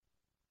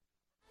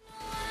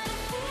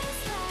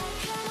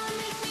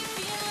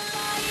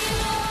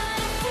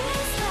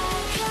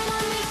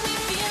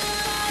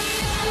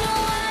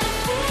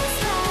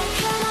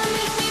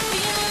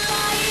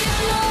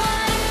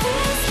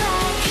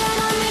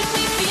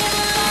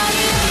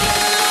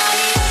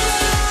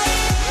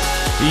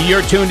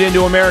You're tuned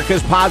into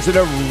America's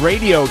Positive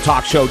Radio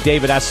Talk Show.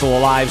 David Essel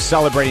Alive,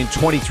 celebrating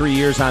 23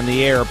 years on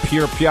the air.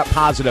 Pure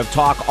positive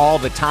talk all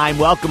the time.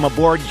 Welcome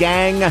aboard,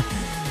 gang,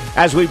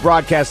 as we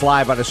broadcast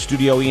live out of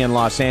Studio E in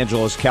Los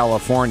Angeles,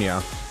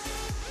 California.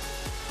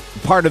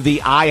 Part of the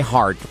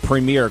iHeart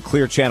Premier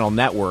Clear Channel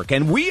Network.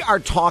 And we are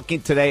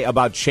talking today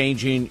about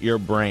changing your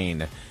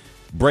brain,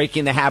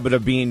 breaking the habit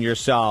of being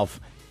yourself,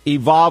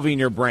 evolving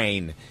your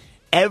brain.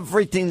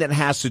 Everything that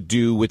has to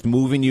do with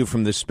moving you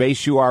from the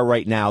space you are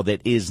right now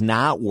that is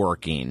not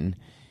working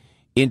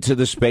into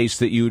the space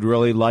that you would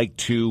really like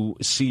to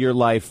see your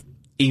life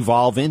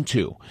evolve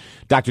into.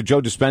 Dr. Joe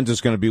Dispenza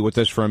is going to be with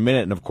us for a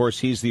minute. And, of course,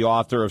 he's the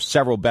author of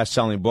several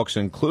best-selling books,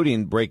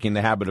 including Breaking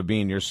the Habit of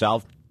Being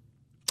Yourself,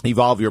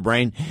 Evolve Your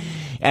Brain,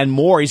 and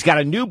more. He's got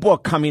a new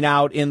book coming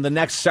out in the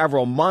next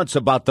several months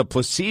about the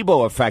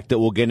placebo effect that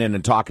we'll get in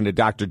and talking to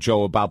Dr.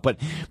 Joe about. But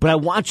I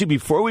want you,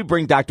 before we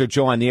bring Dr.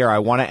 Joe on the air, I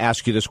want to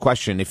ask you this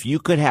question. If you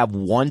could have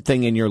one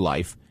thing in your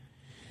life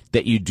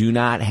that you do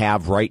not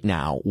have right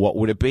now, what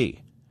would it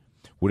be?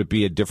 Would it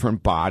be a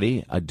different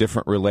body, a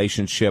different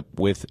relationship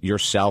with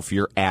yourself,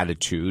 your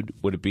attitude?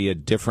 Would it be a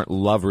different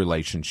love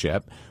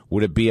relationship?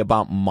 Would it be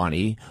about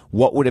money?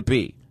 What would it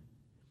be?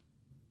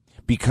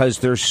 Because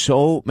there's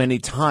so many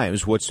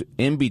times what's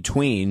in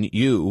between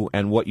you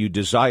and what you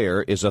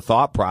desire is a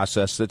thought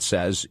process that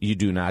says you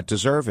do not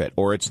deserve it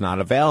or it's not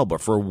available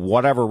for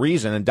whatever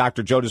reason. And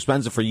Dr. Joe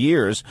Dispenza for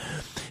years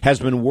has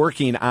been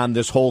working on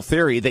this whole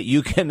theory that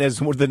you can, as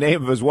the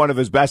name of one of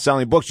his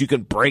best-selling books, you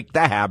can break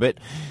the habit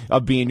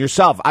of being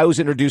yourself. I was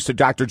introduced to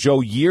Dr.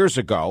 Joe years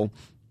ago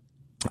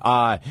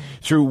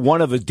through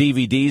one of the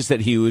DVDs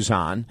that he was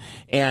on,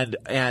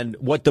 and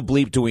What the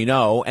Bleep Do We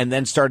Know, and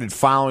then started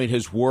following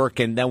his work,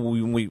 and then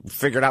we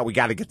figured out we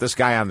got to get this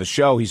guy on the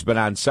show. He's been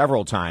on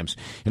several times.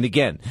 And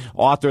again,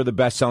 author of the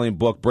best-selling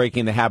book,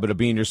 Breaking the Habit of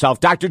Being Yourself.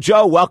 Dr.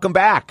 Joe, welcome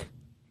back.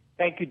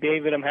 Thank you,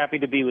 David. I'm happy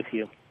to be with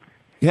you.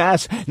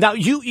 Yes. Now,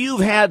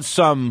 you've had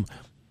some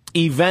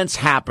events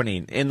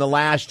happening in the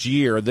last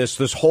year,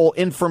 this whole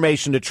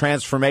information to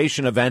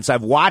transformation events.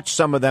 I've watched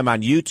some of them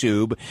on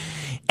YouTube.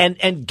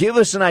 And give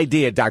us an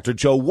idea, Dr.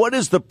 Joe, what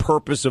is the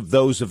purpose of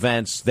those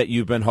events that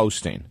you've been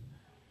hosting?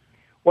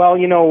 Well,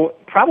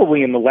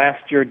 probably in the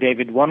last year,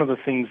 David, one of the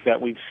things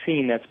that we've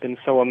seen that's been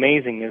so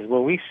amazing is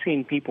where we've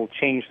seen people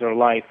change their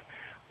life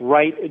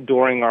right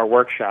during our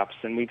workshops.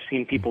 And we've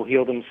seen people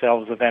heal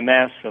themselves of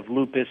MS, of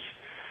lupus,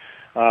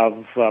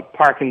 of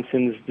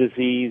Parkinson's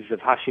disease, of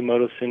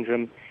Hashimoto's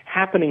syndrome,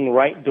 happening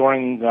right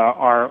during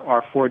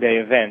our 4-day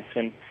events.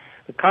 And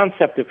the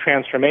concept of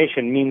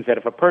transformation means that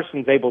if a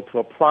person's able to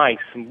apply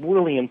some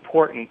really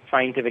important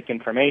scientific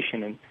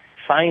information, and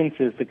science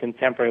is the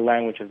contemporary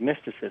language of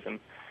mysticism,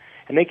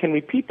 and they can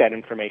repeat that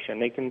information,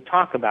 they can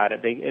talk about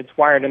it, it's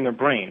wired in their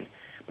brain.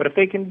 But if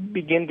they can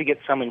begin to get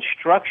some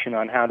instruction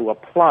on how to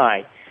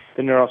apply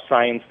the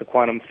neuroscience, the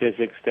quantum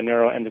physics, the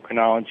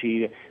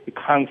neuroendocrinology, the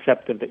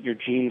concept of that your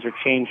genes are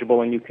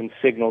changeable and you can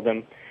signal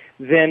them,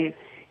 then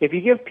if you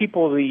give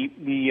people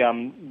the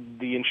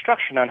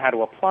instruction on how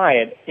to apply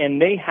it and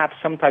they have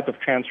some type of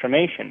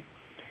transformation,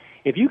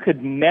 if you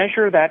could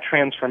measure that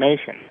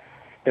transformation,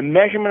 the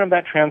measurement of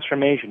that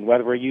transformation,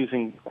 whether we're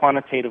using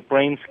quantitative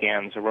brain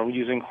scans or we're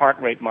using heart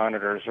rate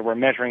monitors or we're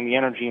measuring the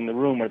energy in the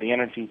room or the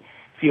energy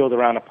field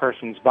around a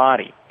person's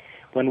body,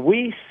 when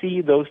we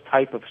see those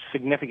type of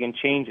significant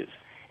changes,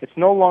 it's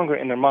no longer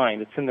in their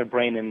mind, it's in their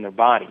brain and in their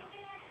body.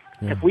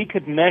 Yeah. If we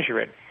could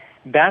measure it,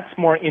 that's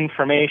more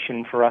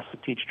information for us to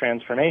teach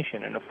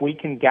transformation. And if we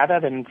can gather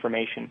that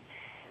information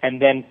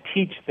and then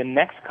teach the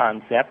next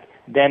concept,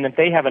 then if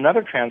they have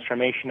another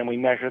transformation and we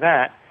measure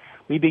that,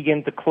 we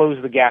begin to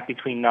close the gap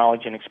between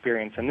knowledge and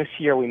experience. And this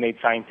year we made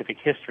scientific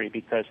history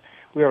because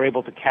we were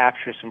able to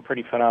capture some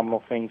pretty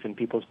phenomenal things in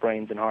people's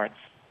brains and hearts.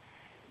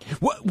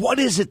 What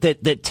is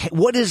it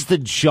what is the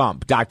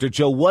jump, Dr.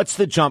 Joe? What's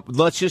the jump?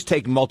 Let's just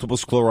take multiple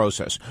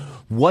sclerosis.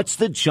 What's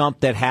the jump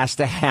that has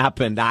to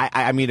happen?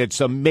 I mean,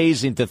 it's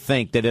amazing to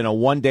think that in a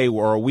one-day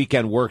or a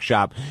weekend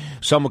workshop,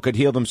 someone could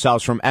heal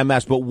themselves from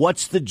MS, but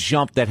what's the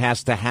jump that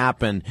has to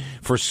happen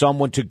for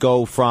someone to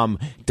go from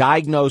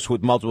diagnosed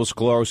with multiple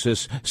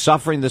sclerosis,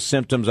 suffering the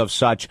symptoms of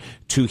such,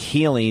 to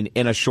healing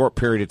in a short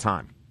period of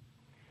time?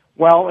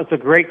 Well, it's a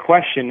great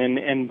question,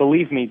 and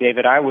believe me,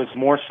 David, I was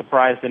more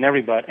surprised than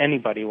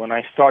anybody when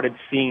I started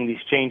seeing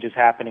these changes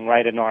happening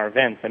right in our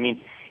events. I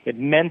mean, it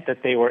meant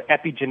that they were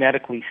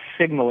epigenetically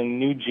signaling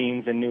new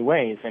genes in new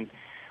ways, and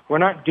we're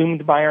not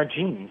doomed by our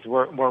genes.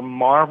 We're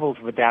marvels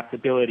of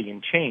adaptability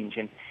and change,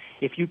 and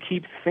if you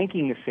keep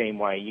thinking the same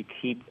way, you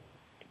keep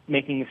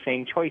making the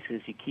same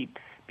choices, you keep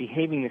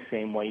behaving the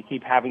same way, you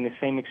keep having the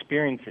same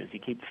experiences, you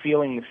keep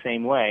feeling the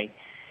same way,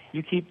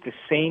 you keep the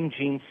same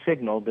genes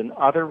signaled and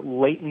other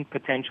latent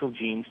potential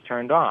genes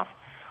turned off.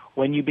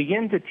 When you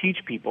begin to teach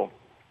people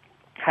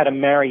how to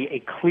marry a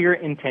clear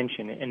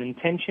intention, an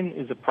intention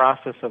is a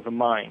process of the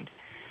mind,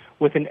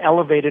 with an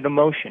elevated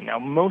emotion. Now,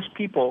 most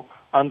people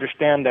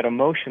understand that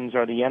emotions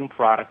are the end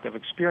product of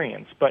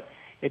experience, but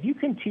if you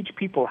can teach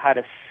people how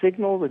to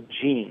signal the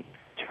gene,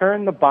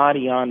 turn the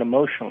body on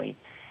emotionally,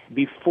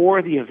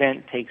 before the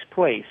event takes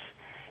place,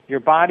 your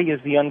body, as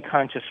the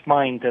unconscious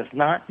mind, does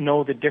not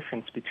know the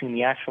difference between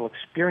the actual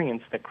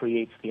experience that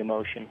creates the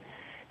emotion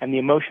and the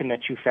emotion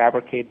that you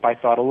fabricate by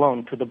thought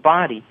alone. To the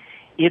body,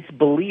 it's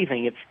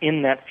believing it's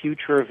in that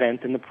future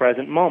event in the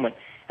present moment,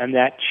 and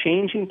that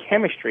changing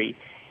chemistry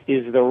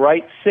is the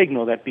right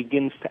signal that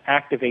begins to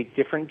activate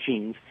different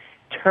genes,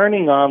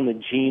 turning on the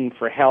gene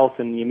for health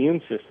in the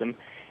immune system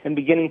and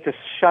beginning to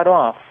shut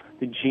off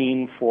the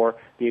gene for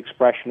the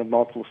expression of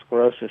multiple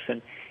sclerosis.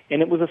 And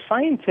it was a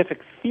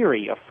scientific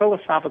theory, a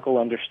philosophical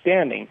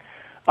understanding,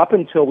 up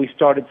until we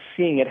started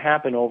seeing it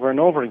happen over and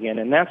over again.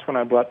 And that's when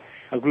I brought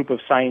a group of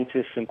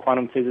scientists and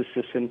quantum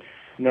physicists and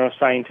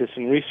neuroscientists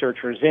and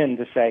researchers in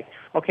to say,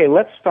 okay,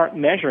 let's start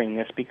measuring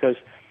this, because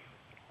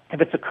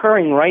if it's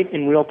occurring right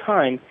in real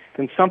time,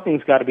 then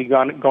something's got to be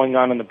going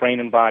on in the brain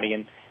and body.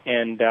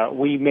 And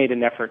we made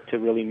an effort to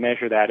really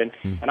measure that. And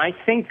I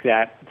think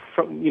that,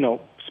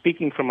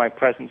 speaking from my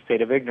present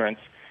state of ignorance,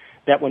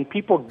 that when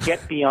people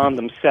get beyond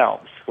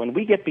themselves, when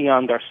we get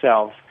beyond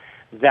ourselves,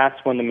 that's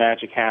when the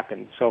magic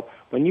happens. So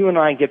when you and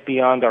I get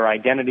beyond our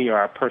identity or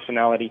our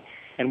personality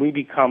and we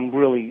become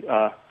really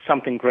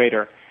something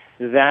greater,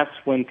 that's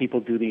when people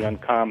do the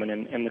uncommon.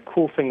 And the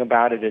cool thing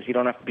about it is you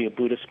don't have to be a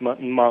Buddhist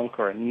monk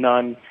or a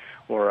nun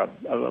or a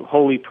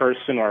holy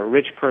person or a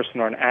rich person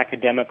or an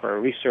academic or a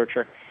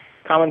researcher.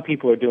 Common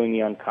people are doing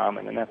the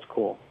uncommon, and that's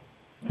cool.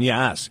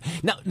 Yes.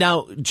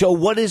 Now, Joe,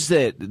 what is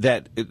it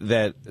that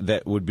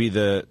would be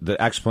the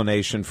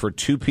explanation for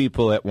two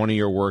people at one of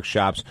your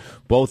workshops,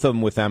 both of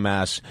them with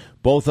MS,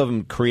 both of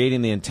them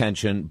creating the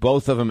intention,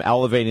 both of them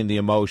elevating the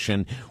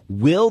emotion?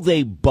 Will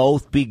they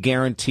both be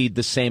guaranteed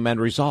the same end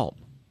result?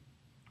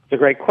 It's a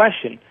great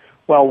question.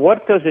 Well,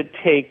 what does it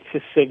take to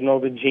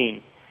signal the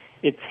gene?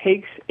 It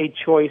takes a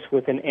choice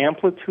with an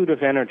amplitude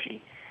of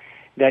energy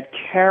that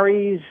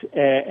carries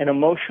an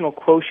emotional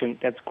quotient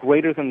that's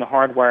greater than the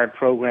hardwired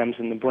programs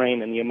in the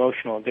brain and the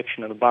emotional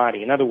addiction of the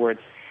body. In other words,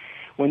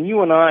 when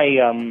you and I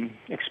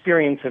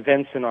experience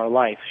events in our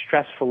life,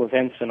 stressful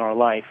events in our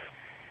life,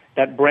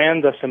 that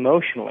brand us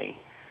emotionally,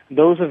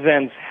 those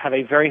events have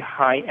a very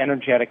high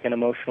energetic and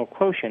emotional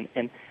quotient,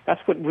 and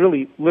that's what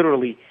really,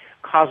 literally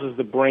causes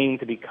the brain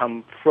to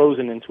become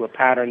frozen into a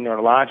pattern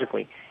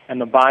neurologically, and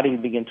the body to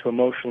begin to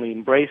emotionally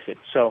embrace it.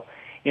 So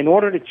in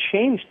order to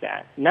change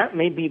that, and that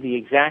may be the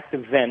exact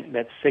event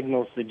that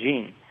signals the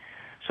gene,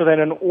 so that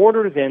in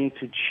order then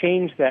to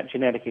change that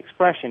genetic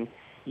expression,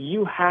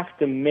 you have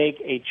to make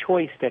a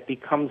choice that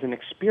becomes an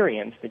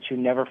experience that you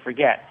never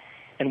forget.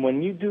 And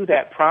when you do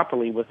that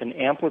properly with an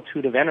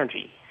amplitude of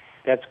energy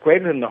that's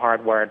greater than the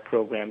hardwired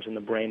programs in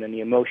the brain and the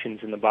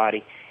emotions in the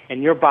body,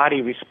 and your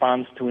body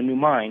responds to a new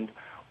mind,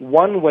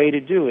 one way to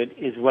do it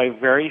is with a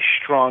very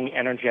strong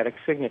energetic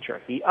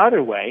signature. The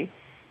other way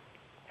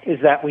is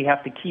that we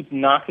have to keep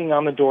knocking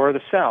on the door of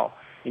the cell,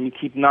 and you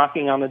keep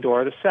knocking on the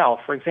door of the cell.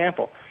 For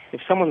example,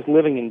 if someone's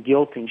living in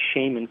guilt and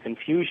shame and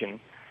confusion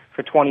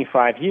for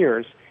 25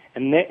 years,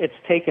 and it's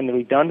taken the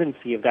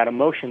redundancy of that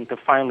emotion to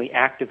finally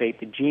activate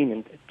the gene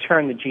and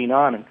turn the gene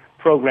on and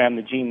program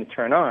the gene to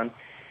turn on,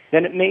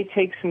 then it may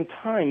take some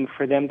time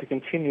for them to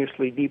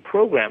continuously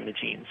deprogram the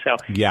gene. So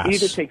yes. It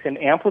either takes an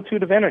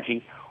amplitude of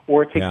energy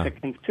or it takes a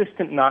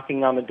consistent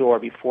knocking on the door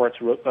before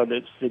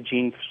the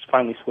gene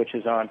finally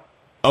switches on.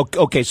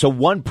 Okay, so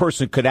one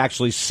person could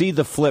actually see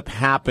the flip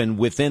happen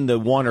within the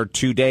 1 or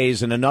 2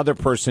 days, and another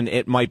person,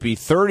 it might be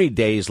 30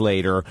 days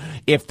later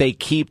if they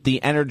keep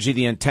the energy,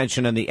 the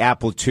intention, and the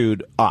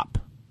amplitude up.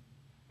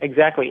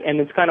 Exactly, and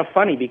it's kind of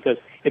funny because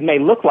it may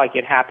look like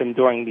it happened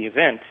during the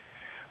event,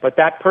 but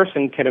that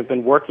person could have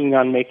been working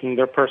on making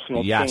their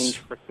personal change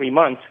for 3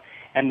 months,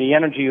 and the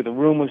energy of the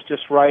room was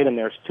just right, and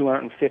there's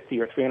 250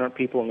 or 300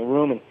 people in the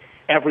room, and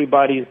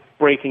everybody's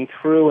breaking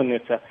through, and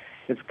it's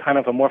kind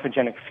of a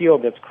morphogenic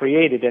field that's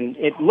created, and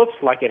it looks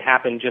like it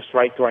happened just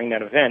right during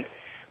that event,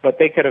 but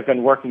they could have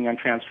been working on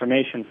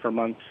transformation for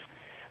months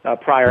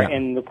prior. Yeah.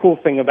 And the cool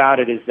thing about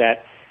it is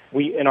that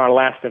we, in our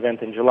last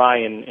event in July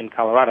in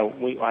Colorado,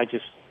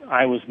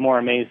 I was more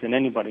amazed than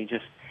anybody.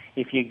 Just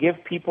if you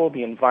give people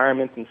the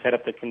environment and set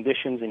up the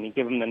conditions and you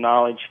give them the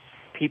knowledge,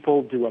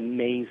 people do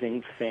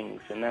amazing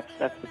things, and that's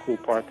the cool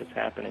part that's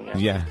happening now.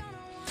 Yeah.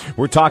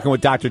 We're talking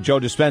with Dr. Joe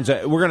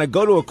Dispenza. We're going to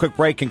go to a quick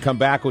break and come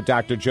back with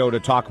Dr. Joe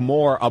to talk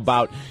more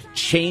about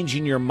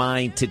changing your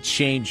mind to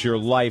change your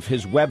life.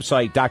 His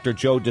website,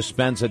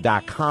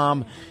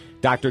 drjoedispenza.com,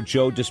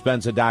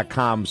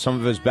 drjoedispenza.com. Some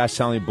of his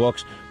best-selling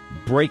books,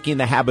 Breaking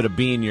the Habit of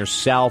Being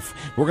Yourself.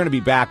 We're going to be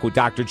back with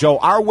Dr. Joe.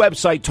 Our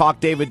website,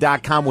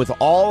 talkdavid.com, with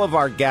all of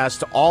our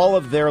guests, all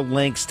of their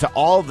links to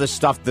all of the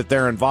stuff that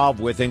they're involved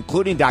with,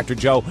 including Dr.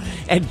 Joe.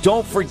 And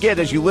don't forget,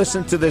 as you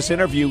listen to this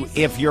interview,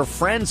 if your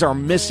friends are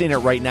missing it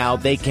right now,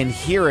 they can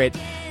hear it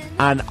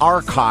on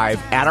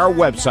archive at our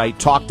website,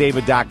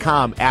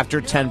 talkdavid.com,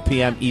 after 10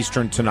 p.m.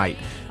 Eastern tonight.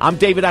 I'm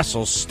David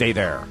Essel. Stay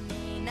there.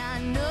 I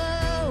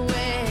know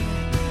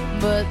it,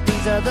 but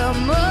these are the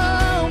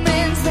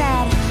moments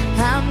that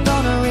I'm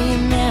gonna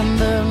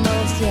remember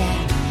most,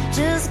 yeah.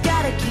 Just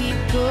gotta keep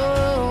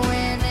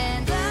going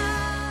and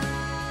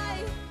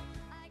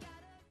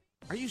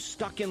Are you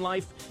stuck in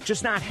life,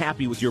 just not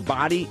happy with your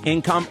body,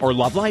 income, or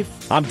love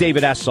life? I'm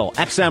David Essel,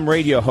 XM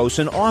radio host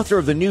and author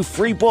of the new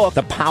free book,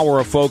 The Power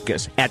of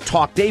Focus, at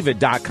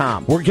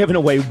TalkDavid.com. We're giving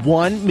away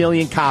 1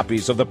 million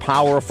copies of The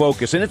Power of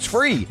Focus, and it's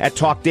free at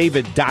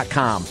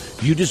TalkDavid.com.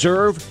 You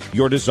deserve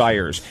your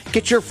desires.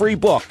 Get your free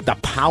book, The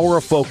Power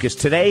of Focus,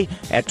 today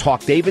at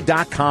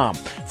TalkDavid.com.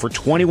 For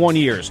 21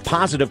 years,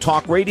 Positive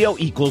Talk Radio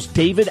equals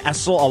David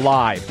Essel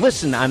Alive.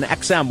 Listen on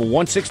XM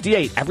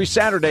 168 every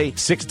Saturday,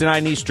 6 to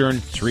 9 Eastern,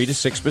 3 to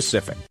 6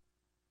 Pacific.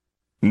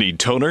 Need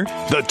toner?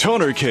 The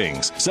Toner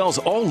Kings sells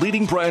all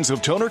leading brands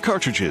of toner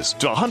cartridges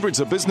to hundreds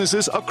of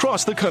businesses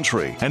across the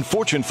country and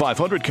Fortune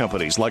 500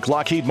 companies like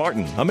Lockheed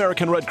Martin,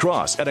 American Red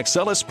Cross, and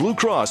Excellus Blue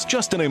Cross,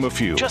 just to name a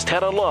few. Just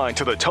head online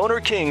to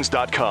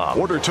thetonerkings.com.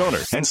 Order toner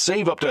and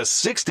save up to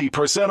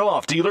 60%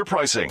 off dealer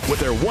pricing with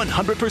their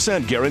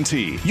 100%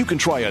 guarantee. You can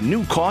try a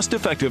new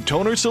cost-effective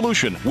toner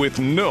solution with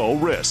no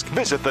risk.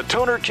 Visit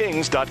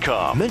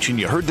thetonerkings.com. Mention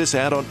you heard this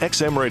ad on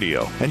XM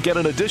Radio and get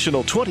an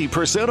additional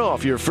 20%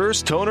 off your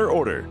first toner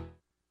order.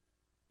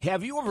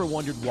 Have you ever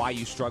wondered why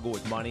you struggle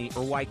with money,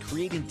 or why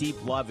creating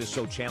deep love is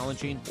so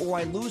challenging, or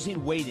why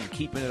losing weight and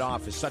keeping it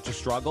off is such a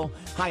struggle?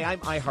 Hi, I'm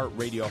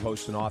iHeartRadio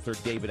host and author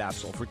David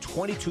Essel. For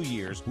 22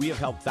 years, we have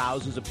helped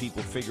thousands of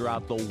people figure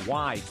out the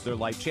why to their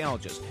life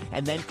challenges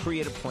and then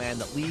create a plan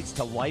that leads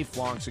to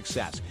lifelong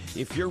success.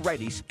 If you're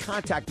ready,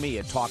 contact me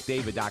at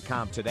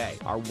TalkDavid.com today.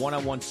 Our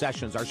one-on-one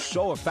sessions are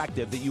so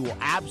effective that you will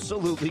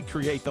absolutely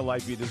create the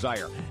life you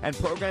desire. And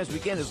programs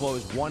begin as low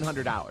as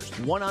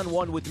 $100.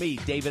 One-on-one with me,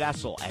 David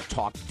Essel, at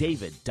TalkDavid.com.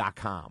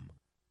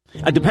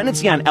 A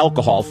dependency on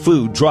alcohol,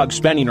 food, drugs,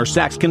 spending, or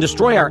sex can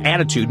destroy our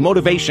attitude,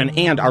 motivation,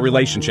 and our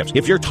relationships.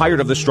 If you're tired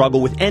of the struggle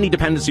with any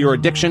dependency or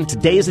addiction,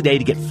 today is the day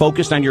to get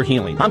focused on your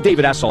healing. I'm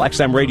David Essel,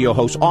 XM radio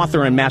host,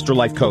 author, and master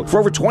life coach. For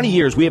over 20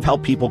 years, we have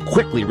helped people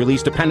quickly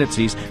release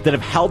dependencies that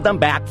have held them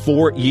back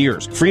for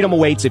years. Freedom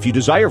awaits. If you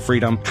desire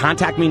freedom,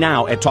 contact me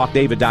now at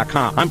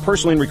TalkDavid.com. I'm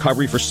personally in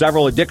recovery for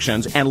several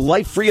addictions, and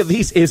life free of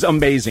these is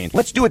amazing.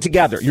 Let's do it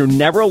together. You're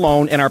never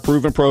alone in our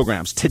proven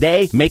programs.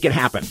 Today, make it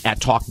happen at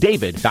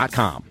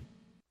TalkDavid.com.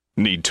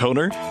 Need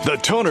toner? The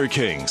Toner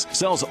Kings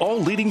sells all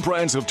leading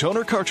brands of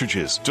toner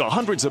cartridges to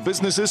hundreds of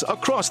businesses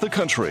across the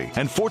country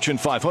and Fortune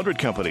 500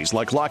 companies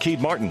like Lockheed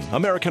Martin,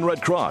 American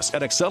Red Cross,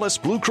 and Excellus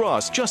Blue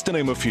Cross, just to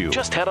name a few.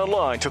 Just head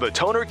online to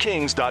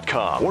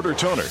thetonerkings.com. Order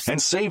toner and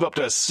save up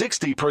to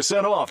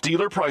 60% off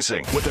dealer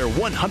pricing with their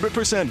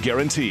 100%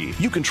 guarantee.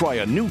 You can try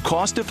a new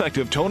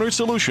cost-effective toner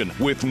solution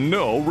with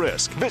no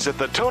risk. Visit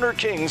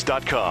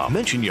thetonerkings.com.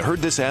 Mention you heard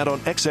this ad on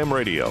XM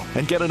Radio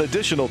and get an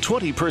additional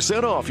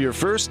 20% off your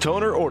first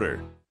toner order.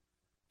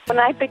 When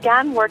I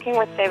began working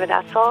with David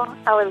Essel,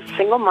 I was a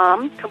single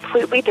mom,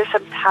 completely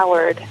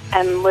disempowered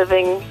and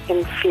living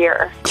in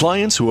fear.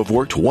 Clients who have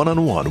worked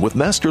one-on-one with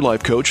Master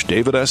Life Coach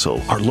David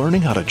Essel are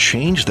learning how to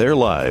change their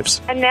lives.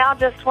 And now,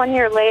 just 1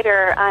 year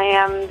later, I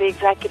am the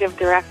executive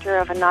director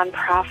of a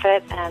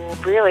nonprofit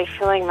and really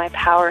feeling my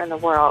power in the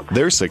world.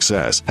 Their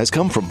success has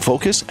come from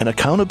focus and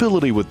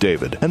accountability with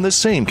David, and the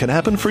same can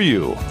happen for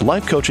you.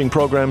 Life coaching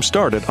programs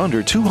start at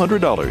under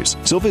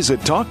 $200, so visit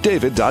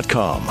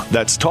TalkDavid.com.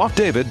 That's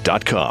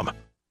TalkDavid.com.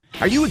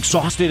 Are you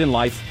exhausted in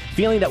life,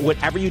 feeling that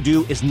whatever you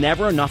do is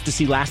never enough to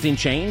see lasting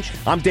change?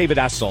 I'm David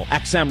Essel,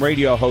 XM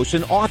radio host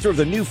and author of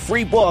the new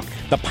free book,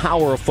 The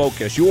Power of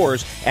Focus,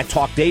 yours at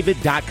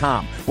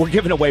TalkDavid.com. We're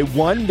giving away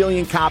 1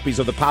 million copies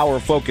of The Power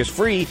of Focus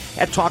free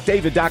at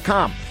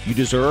TalkDavid.com. You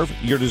deserve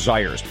your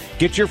desires.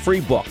 Get your free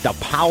book, The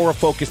Power of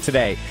Focus,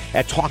 today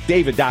at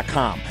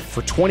TalkDavid.com.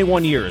 For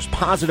 21 years,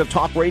 Positive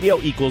Talk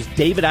Radio equals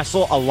David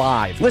Essel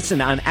Alive.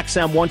 Listen on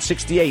XM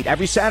 168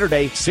 every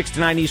Saturday, 6 to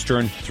 9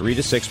 Eastern, 3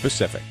 to 6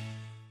 Pacific.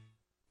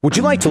 Would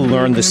you like to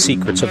learn the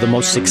secrets of the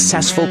most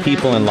successful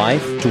people in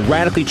life to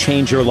radically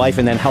change your life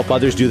and then help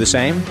others do the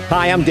same?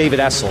 Hi, I'm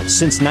David Essel.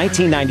 Since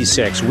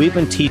 1996, we've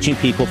been teaching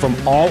people from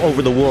all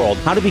over the world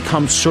how to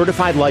become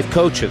certified life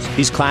coaches.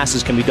 These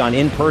classes can be done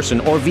in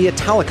person or via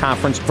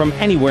teleconference from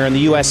anywhere in the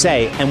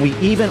USA, and we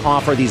even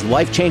offer these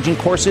life-changing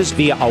courses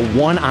via a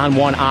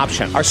one-on-one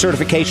option. Our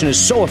certification is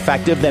so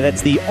effective that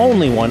it's the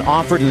only one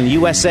offered in the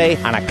USA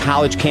on a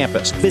college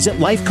campus. Visit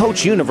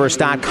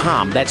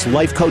lifecoachuniverse.com. That's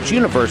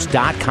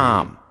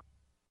lifecoachuniverse.com.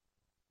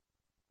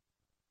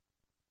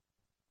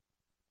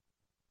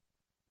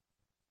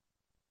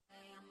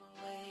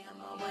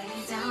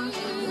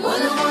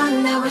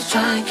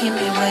 Try to keep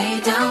me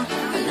way down.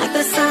 And like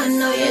the sun,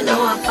 no, you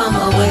know I found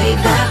my way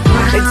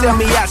back. They tell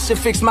me I should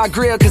fix my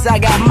grill cause I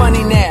got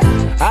money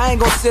now. I ain't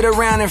gonna sit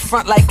around in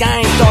front like I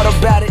ain't thought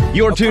about it.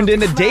 You're tuned in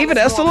to David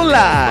Essel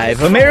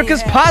Alive,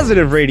 America's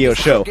positive radio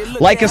show.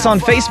 Like us on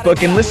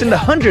Facebook and listen to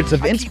hundreds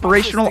of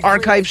inspirational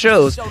archive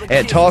shows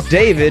at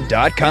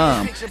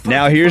TalkDavid.com.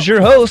 Now here's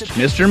your host,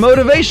 Mr.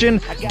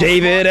 Motivation,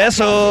 David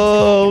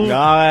Essel.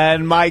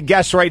 And my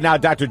guest right now,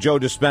 Dr. Joe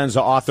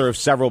Dispenza, author of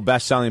several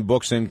best-selling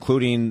books,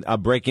 including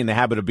Breaking the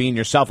Habit of Being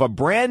Yourself, a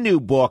brand new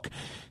book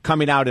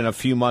coming out in a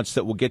few months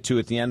that we'll get to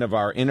at the end of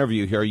our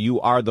interview here.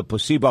 You Are the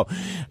Placebo.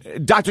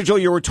 Dr. Joe,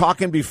 you were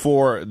talking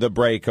before the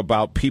break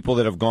about people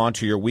that have gone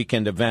to your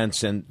weekend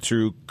events and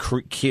through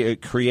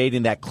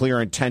creating that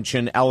clear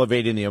intention,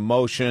 elevating the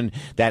emotion,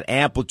 that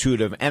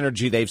amplitude of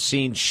energy, they've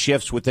seen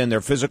shifts within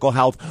their physical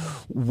health.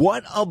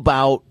 What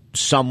about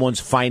someone's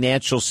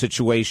financial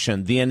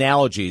situation? The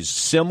analogies,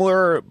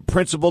 similar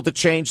principle to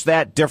change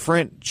that,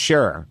 different?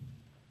 Sure.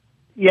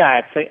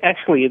 Yeah,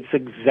 it's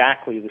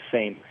exactly the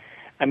same.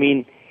 I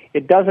mean,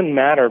 it doesn't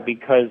matter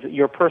because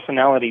your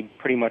personality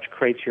pretty much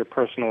creates your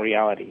personal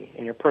reality.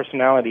 And your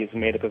personality is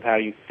made up of how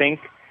you think,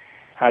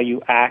 how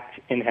you act,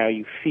 and how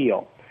you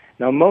feel.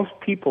 Now, most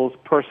people's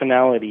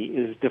personality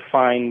is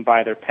defined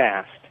by their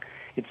past.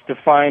 It's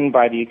defined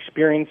by the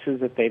experiences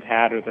that they've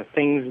had or the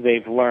things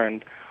they've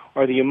learned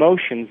or the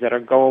emotions that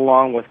go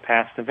along with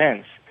past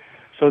events.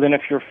 So then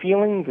if you're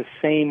feeling the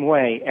same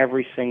way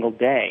every single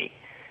day,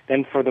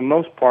 then for the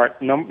most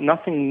part,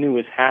 nothing new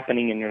is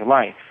happening in your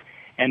life.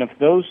 And if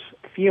those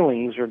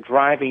feelings are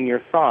driving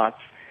your thoughts,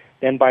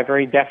 then by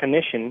very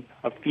definition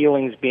of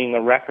feelings being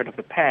a record of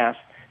the past,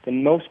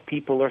 then most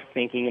people are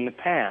thinking in the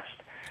past.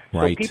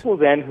 Right. So people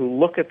then who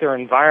look at their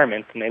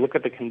environment and they look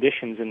at the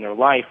conditions in their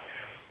life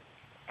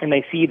and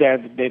they see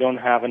that they don't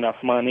have enough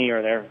money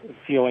or they're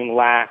feeling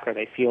lack or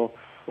they feel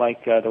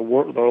like their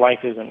life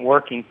isn't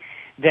working,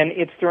 then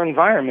it's their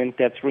environment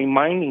that's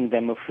reminding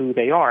them of who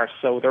they are.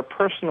 So their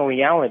personal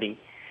reality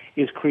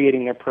is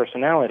creating their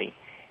personality.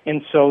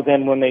 And so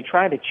then when they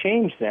try to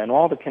change then,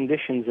 all the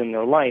conditions in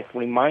their life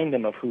remind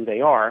them of who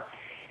they are,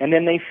 and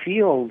then they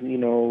feel,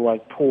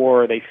 like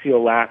poor, they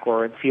feel lack,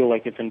 or feel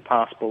like it's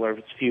impossible or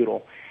it's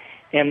futile.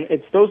 And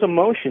it's those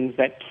emotions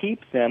that keep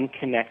them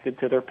connected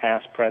to their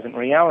past, present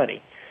reality.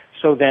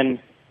 So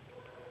then,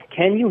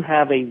 can you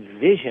have a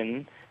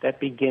vision that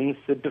begins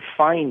to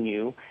define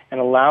you and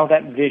allow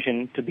that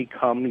vision to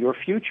become your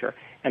future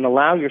and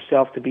allow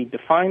yourself to be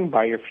defined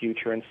by your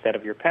future instead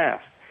of your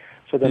past?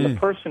 So then the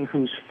person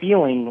who's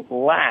feeling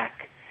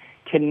lack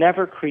can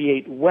never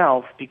create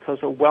wealth because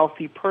a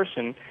wealthy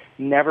person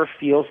never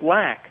feels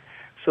lack.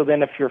 So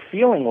then if you're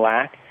feeling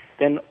lack,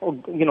 then,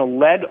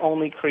 lead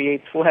only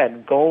creates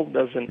lead. Gold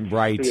doesn't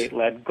create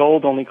lead.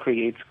 Gold only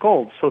creates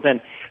gold. So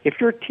then if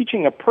you're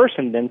teaching a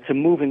person then to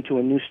move into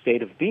a new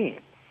state of being,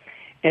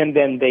 and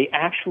then they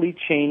actually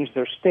change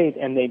their state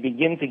and they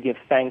begin to give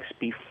thanks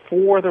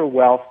before their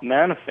wealth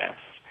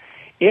manifests,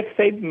 if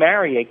they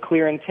marry a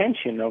clear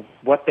intention of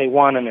what they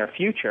want in their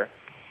future,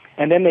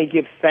 and then they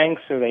give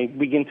thanks or they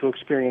begin to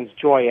experience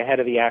joy ahead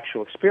of the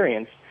actual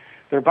experience,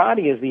 their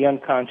body, as the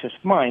unconscious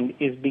mind,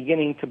 is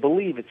beginning to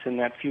believe it's in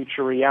that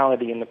future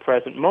reality in the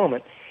present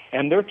moment,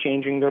 and they're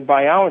changing their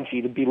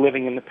biology to be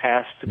living in the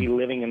past, to be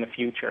living in the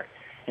future.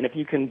 And if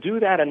you can do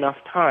that enough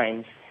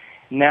times,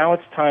 now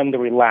it's time to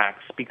relax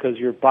because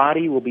your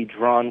body will be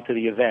drawn to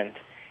the event.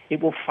 It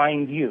will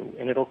find you,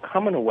 and it'll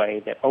come in a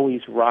way that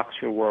always rocks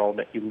your world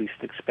that you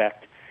least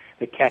expect,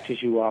 that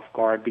catches you off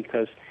guard,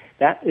 because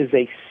that is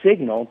a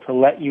signal to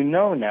let you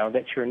know now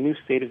that your new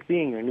state of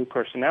being, your new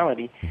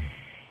personality,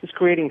 is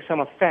creating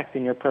some effect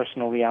in your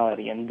personal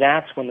reality, and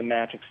that's when the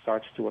magic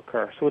starts to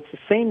occur. So it's the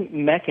same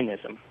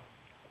mechanism.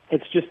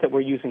 It's just that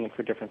we're using it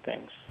for different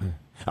things.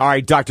 All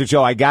right, Dr.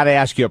 Joe, I got to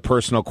ask you a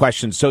personal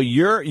question. So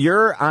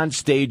you're on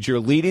stage, you're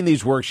leading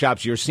these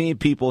workshops, you're seeing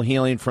people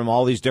healing from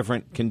all these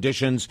different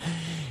conditions.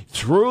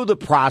 Through the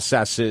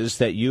processes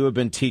that you have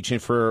been teaching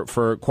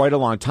for quite a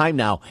long time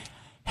now,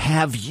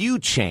 have you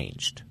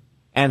changed,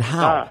 and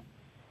how?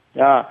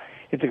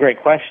 It's a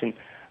great question.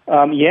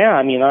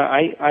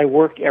 I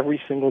work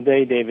every single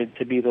day, David,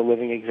 to be the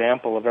living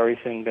example of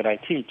everything that I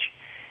teach.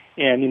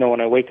 And,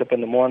 when I wake up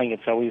in the morning,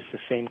 it's always the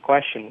same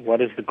question: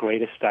 what is the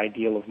greatest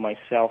ideal of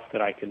myself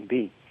that I can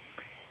be?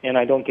 And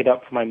I don't get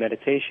up for my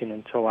meditation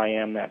until I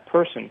am that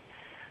person.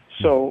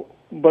 So,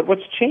 but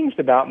what's changed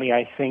about me,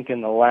 I think,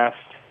 in the last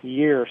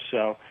year or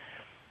so,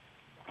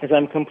 is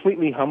I'm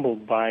completely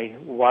humbled by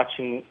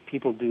watching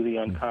people do the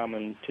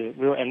uncommon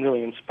and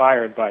really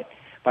inspired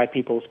by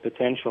people's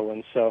potential.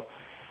 And so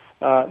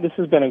this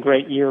has been a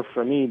great year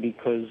for me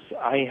because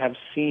I have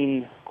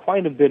seen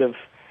quite a bit of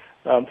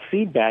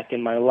feedback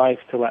in my life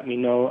to let me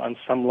know on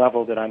some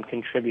level that I'm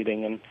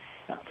contributing. And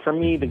for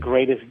me, the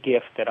greatest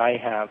gift that I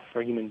have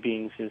for human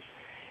beings is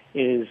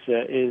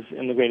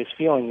and the greatest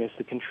feeling is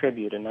to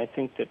contribute. And I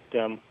think that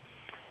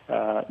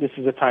this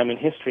is a time in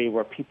history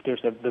where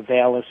the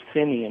veil is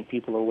thinning and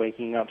people are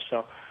waking up.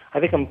 So I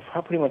think I'm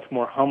pretty much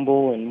more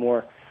humble and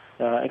more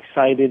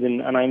excited,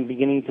 and I'm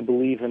beginning to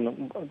believe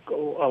in a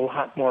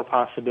lot more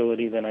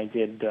possibility than I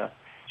did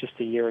just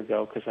a year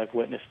ago because I've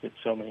witnessed it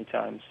so many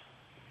times.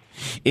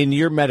 In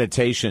your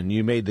meditation,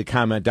 you made the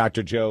comment,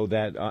 Dr. Joe,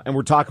 that, and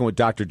we're talking with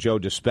Dr. Joe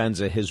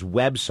Dispenza, his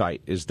website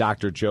is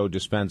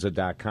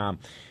drjoedispenza.com,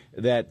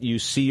 that you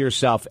see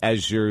yourself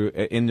as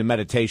in the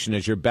meditation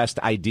as your best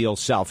ideal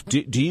self.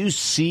 Do you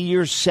see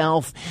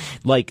yourself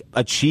like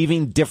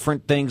achieving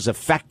different things,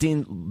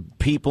 affecting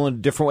people in a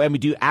different way? I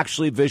mean, do you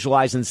actually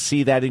visualize and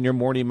see that in your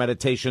morning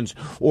meditations,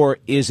 or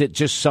is it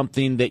just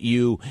something that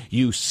you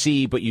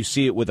see, but you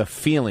see it with a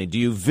feeling? Do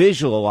you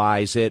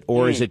visualize it,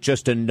 or is it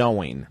just a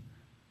knowing?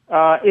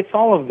 It's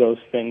all of those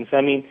things.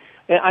 I mean,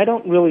 I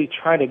don't really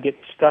try to get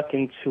stuck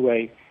into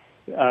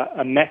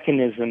a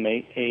mechanism,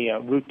 a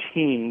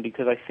routine,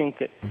 because I think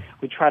that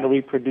we try to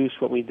reproduce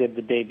what we did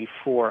the day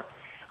before.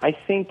 I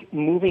think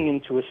moving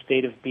into a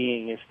state of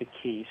being is the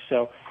key.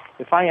 So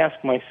if I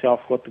ask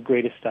myself what the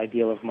greatest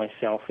ideal of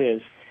myself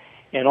is,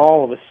 and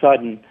all of a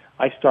sudden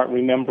I start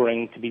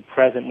remembering to be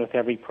present with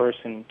every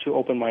person, to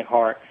open my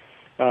heart,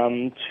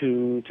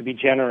 to be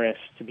generous,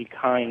 to be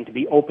kind, to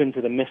be open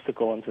to the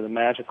mystical and to the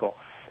magical,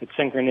 that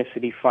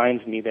synchronicity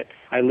finds me, that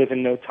I live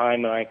in no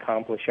time and I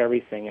accomplish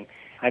everything, and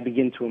I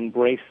begin to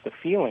embrace the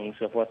feelings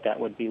of what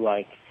that would be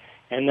like.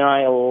 And then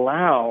I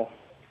allow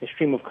the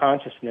stream of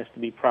consciousness to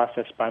be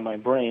processed by my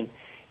brain.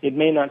 It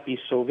may not be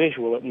so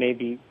visual, it may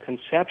be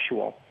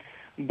conceptual,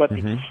 but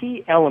the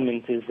key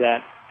element is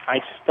that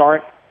I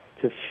start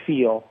to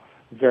feel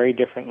very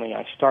differently.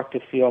 I start to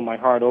feel my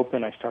heart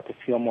open, I start to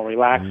feel more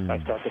relaxed,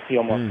 I start to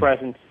feel more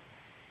present.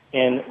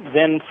 And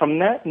then from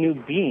that new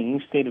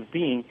being, state of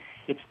being,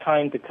 it's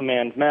time to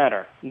command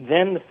matter.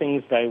 Then the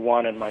things that I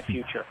want in my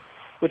future,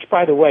 which,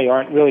 by the way,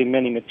 aren't really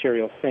many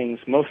material things.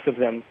 Most of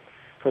them,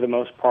 for the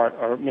most part,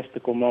 are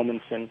mystical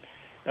moments and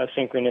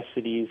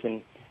synchronicities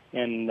and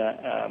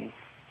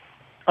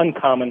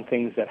uncommon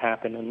things that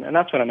happen. And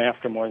that's what I'm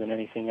after more than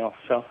anything else.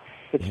 So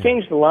it's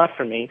changed a lot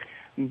for me.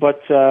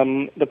 But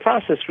the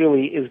process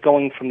really is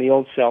going from the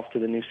old self to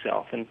the new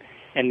self, and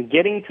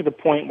getting to the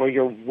point where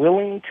you're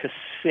willing to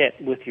sit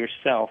with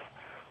yourself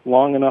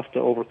long enough to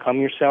overcome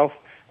yourself.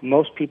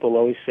 Most people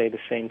always say the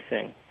same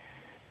thing.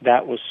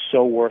 That was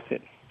so worth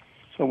it.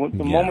 So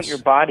the moment your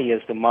body,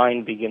 as the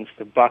mind, begins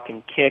to buck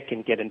and kick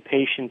and get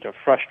impatient or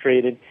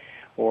frustrated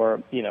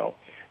or,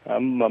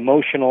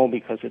 emotional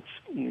because it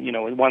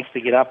wants to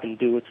get up and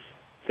do its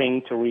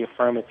thing to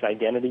reaffirm its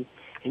identity,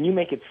 and you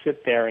make it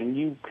sit there and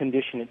you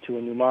condition it to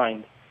a new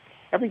mind,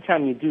 every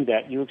time you do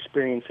that, you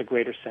experience a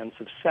greater sense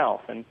of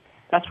self. And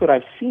that's what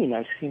I've seen.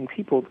 I've seen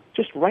people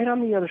just right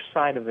on the other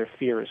side of their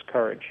fear is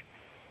courage.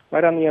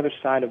 Right on the other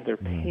side of their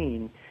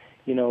pain,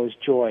 is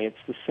joy. It's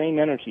the same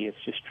energy. It's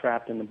just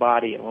trapped in the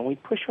body. And when we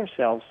push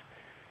ourselves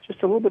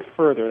just a little bit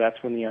further,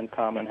 that's when the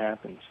uncommon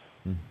happens.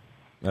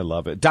 I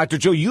love it. Dr.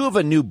 Joe, you have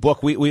a new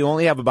book. We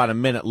only have about a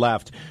minute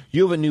left.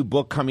 You have a new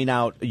book coming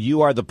out,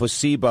 You Are the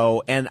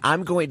Placebo, and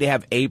I'm going to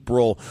have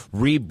April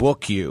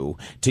rebook you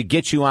to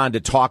get you on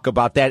to talk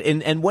about that.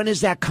 And when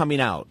is that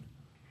coming out?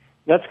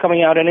 That's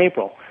coming out in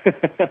April.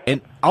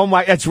 And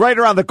it's right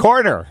around the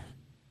corner.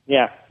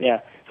 Yeah.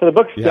 So the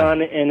book's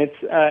done, and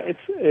it's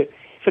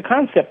a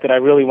concept that I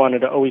really wanted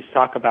to always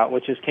talk about,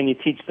 which is, can you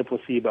teach the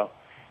placebo?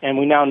 And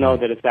we now know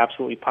that it's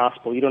absolutely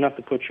possible. You don't have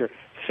to put your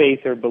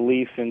faith or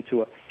belief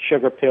into a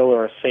sugar pill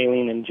or a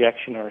saline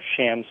injection or a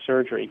sham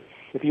surgery.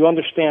 If you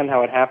understand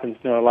how it happens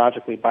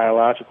neurologically,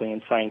 biologically,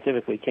 and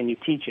scientifically, can you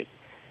teach it?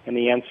 And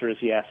the answer is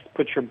yes.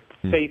 Put your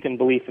faith and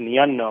belief in the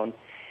unknown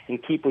and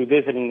keep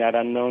revisiting that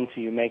unknown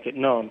till you make it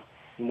known.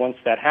 And once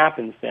that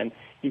happens, then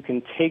you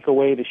can take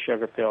away the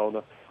sugar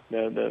pill,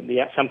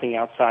 the something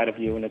outside of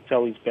you, and it's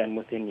always been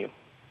within you.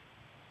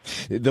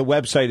 The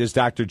website is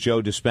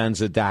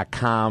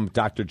drjoedispenza.com,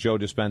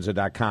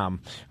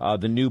 drjoedispenza.com.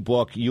 The new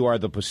book, You Are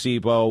the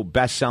Placebo.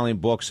 Best-selling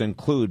books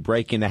include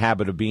Breaking the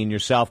Habit of Being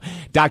Yourself.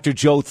 Dr.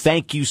 Joe,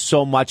 thank you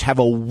so much. Have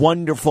a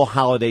wonderful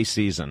holiday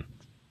season.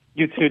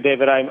 You too,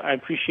 David. I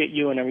appreciate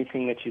you and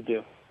everything that you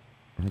do.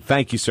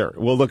 Thank you, sir.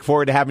 We'll look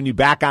forward to having you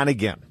back on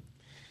again.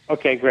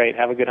 Okay, great.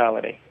 Have a good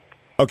holiday.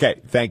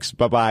 Okay, thanks.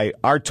 Bye-bye.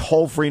 Our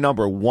toll-free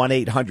number,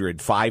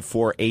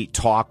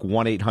 1-800-548-TALK,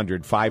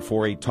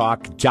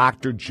 1-800-548-TALK.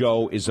 Dr.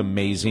 Joe is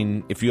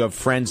amazing. If you have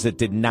friends that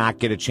did not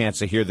get a chance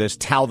to hear this,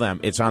 tell them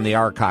it's on the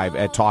archive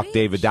at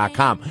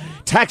talkdavid.com.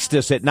 Text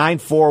us at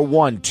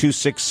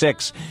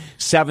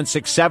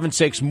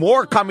 941-266-7676.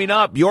 More coming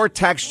up. Your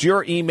texts,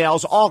 your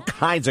emails, all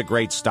kinds of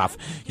great stuff.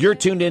 You're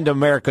tuned into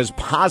America's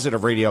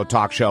Positive Radio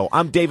Talk Show.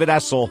 I'm David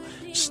Essel.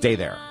 Stay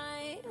there.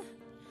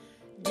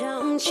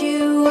 Don't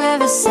you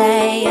ever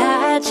say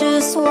I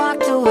just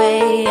walked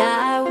away.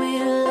 I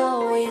will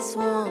always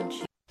want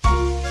you.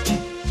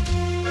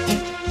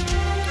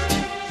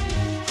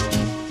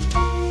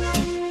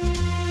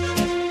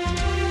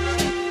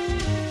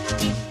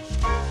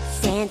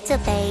 Santa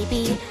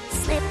baby,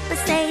 slip a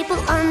sable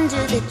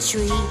under the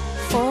tree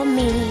for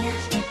me.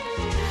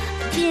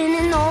 I've been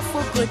an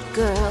awful good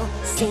girl,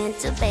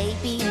 Santa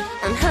baby,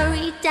 and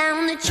hurry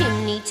down the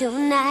chimney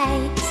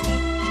tonight.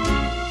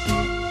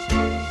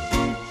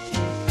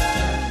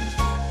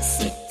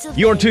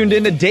 You're tuned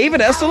in to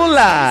David Essel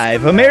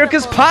Alive,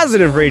 America's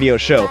Positive Radio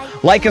Show.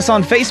 Like us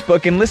on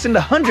Facebook and listen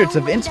to hundreds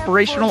of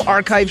inspirational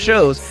archive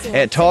shows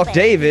at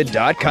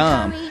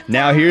TalkDavid.com.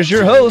 Now here's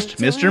your host,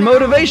 Mr.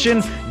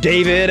 Motivation,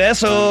 David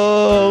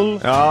Essel.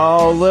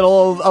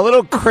 Oh, a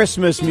little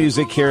Christmas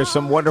music here,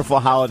 some wonderful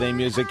holiday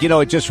music.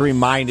 It just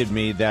reminded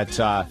me that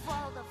our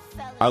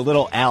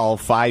little Elle,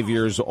 5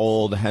 years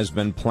old, has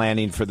been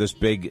planning for this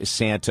big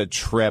Santa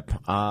trip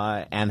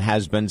and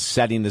has been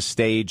setting the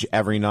stage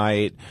every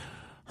night.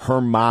 her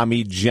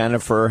mommy,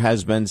 Jennifer,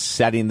 has been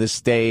setting the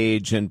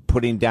stage and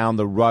putting down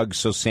the rug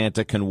so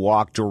Santa can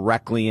walk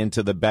directly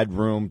into the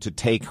bedroom to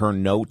take her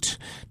note,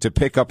 to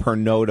pick up her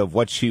note of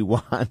what she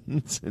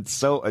wants. It's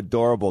so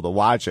adorable to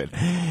watch it.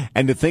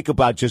 And to think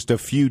about just a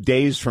few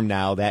days from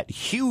now, that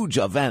huge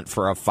event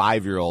for a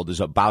 5-year-old is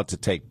about to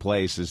take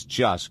place is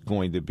just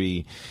going to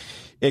be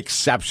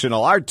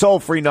exceptional. Our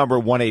toll-free number,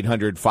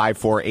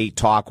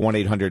 1-800-548-TALK,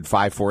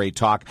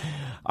 1-800-548-TALK.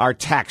 Our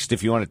text,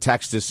 if you want to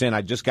text us in,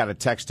 I just got a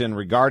text in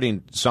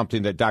regarding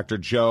something that Dr.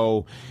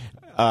 Joe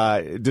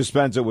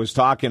Dispenza was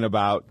talking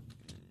about.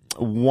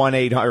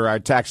 1-800, our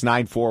text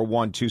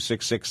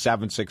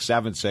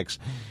 941-266-7676.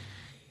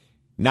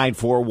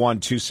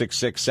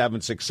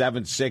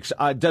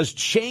 941-266-7676. Does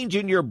change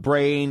in your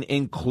brain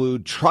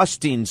include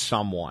trusting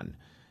someone?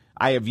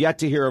 I have yet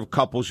to hear of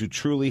couples who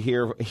truly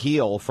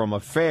heal from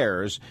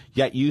affairs,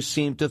 yet you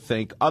seem to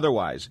think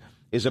otherwise.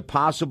 Is it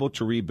possible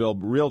to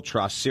rebuild real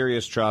trust,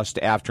 serious trust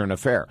after an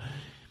affair?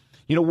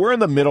 You know, we're in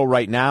the middle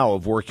right now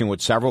of working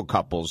with several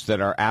couples that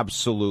are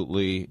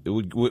absolutely,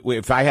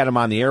 if I had them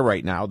on the air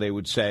right now, they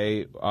would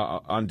say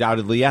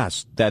undoubtedly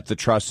yes, that the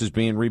trust is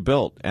being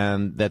rebuilt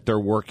and that they're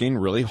working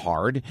really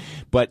hard.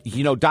 But,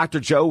 you know,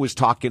 Dr. Joe was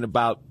talking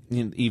about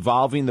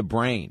evolving the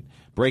brain,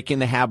 breaking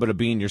the habit of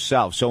being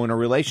yourself. So in a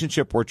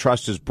relationship where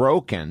trust is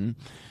broken,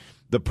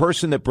 the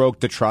person that broke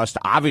the trust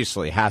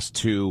obviously has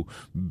to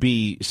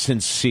be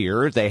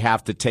sincere. They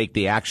have to take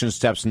the action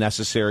steps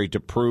necessary to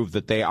prove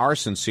that they are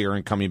sincere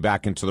in coming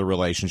back into the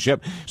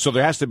relationship. So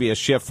there has to be a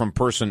shift from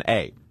person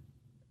A,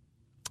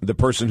 the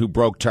person who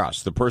broke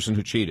trust, the person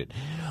who cheated.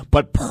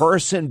 But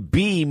person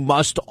B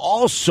must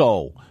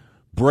also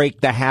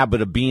break the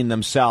habit of being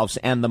themselves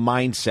and the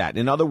mindset.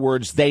 In other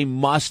words, they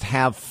must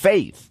have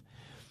faith.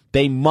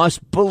 They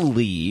must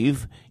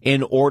believe,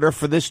 in order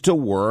for this to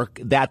work,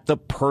 that the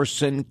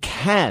person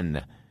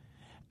can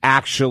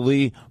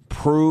actually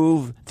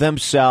prove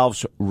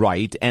themselves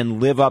right and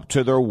live up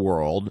to their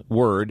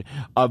word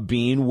of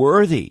being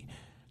worthy.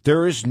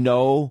 There is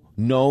no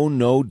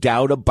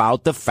doubt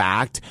about the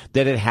fact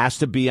that it has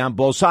to be on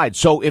both sides.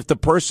 So if the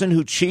person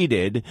who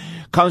cheated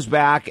comes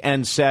back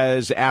and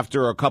says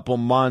after a couple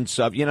months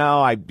of,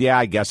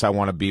 I guess I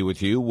want to be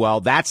with you,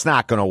 well, that's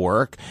not going to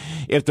work.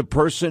 If the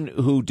person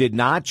who did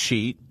not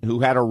cheat,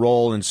 who had a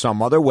role in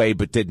some other way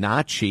but did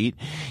not cheat,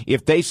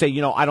 if they say,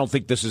 I don't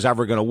think this is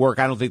ever going to work,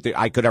 I don't think that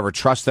I could ever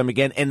trust them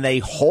again, and they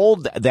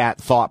hold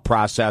that thought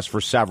process for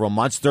several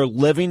months, they're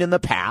living in the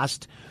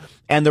past,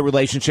 and the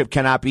relationship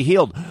cannot be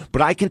healed.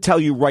 But I can tell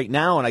you right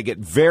now, and I get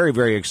very,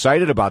 very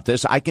excited about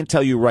this, I can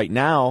tell you right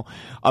now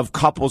of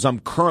couples I'm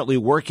currently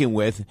working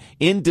with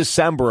in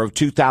December of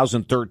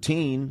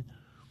 2013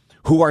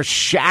 who are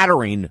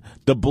shattering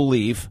the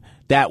belief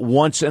that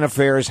once an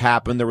affair has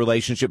happened, the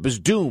relationship is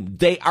doomed.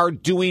 They are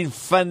doing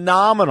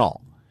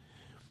phenomenal.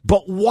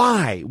 But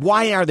why?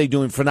 Why are they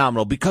doing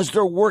phenomenal? Because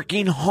they're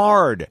working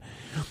hard.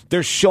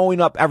 They're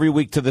showing up every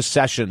week to the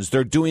sessions.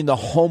 They're doing the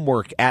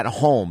homework at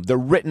home, the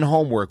written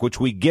homework, which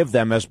we give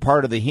them as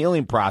part of the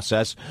healing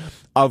process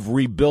of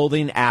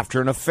rebuilding after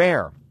an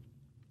affair.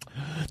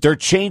 They're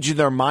changing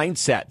their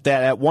mindset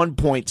that at one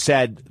point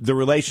said the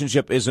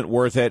relationship isn't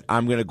worth it,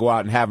 I'm going to go out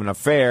and have an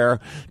affair,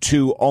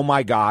 to, oh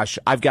my gosh,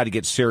 I've got to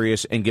get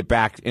serious and get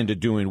back into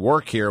doing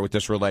work here with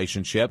this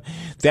relationship.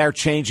 They're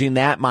changing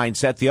that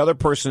mindset. The other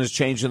person is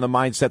changing the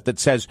mindset that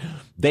says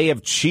they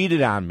have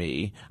cheated on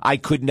me, I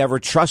could never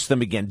trust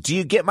them again. Do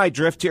you get my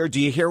drift here? Do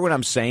you hear what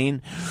I'm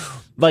saying?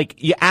 Like,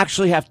 you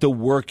actually have to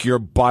work your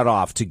butt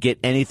off to get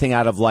anything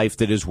out of life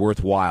that is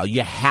worthwhile.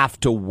 You have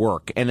to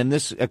work. And in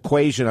this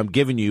equation I'm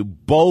giving you,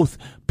 both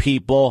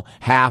people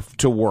have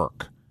to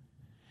work.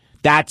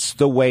 That's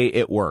the way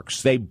it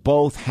works. They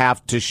both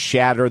have to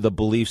shatter the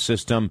belief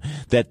system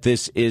that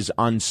this is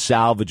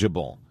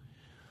unsalvageable.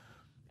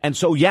 And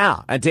so,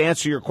 and to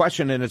answer your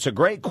question, and it's a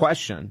great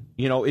question,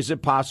 is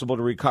it possible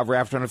to recover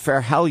after an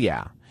affair? Hell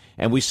yeah.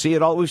 And we see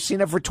it all. We've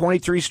seen it for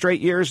 23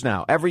 straight years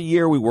now. Every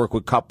year we work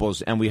with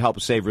couples and we help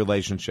save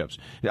relationships.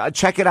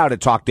 Check it out at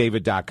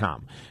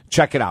TalkDavid.com.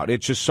 Check it out.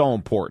 It's just so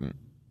important.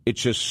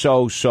 It's just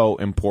so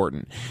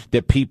important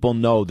that people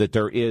know that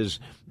there is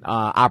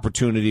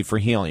opportunity for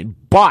healing.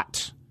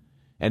 But,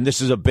 and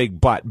this is a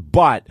big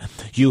but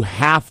you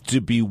have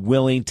to be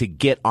willing to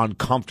get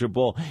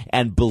uncomfortable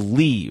and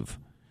believe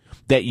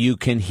that you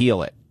can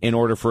heal it in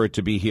order for it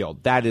to be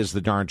healed. That is the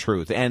darn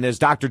truth. And as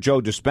Dr.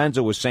 Joe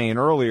Dispenza was saying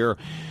earlier,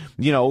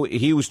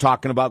 he was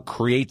talking about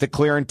create the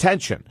clear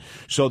intention.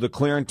 So the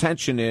clear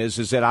intention is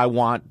that I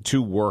want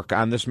to work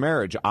on this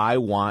marriage. I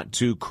want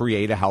to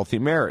create a healthy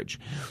marriage.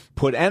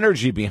 Put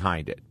energy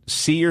behind it.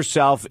 See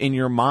yourself in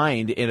your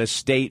mind in a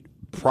state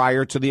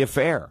prior to the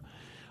affair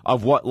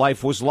of what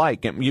life was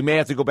like. And you may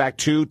have to go back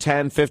 2,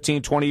 10,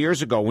 15, 20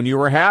 years ago when you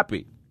were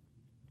happy.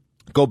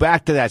 Go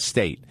back to that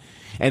state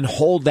and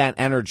hold that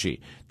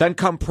energy. Then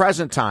come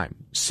present time.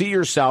 See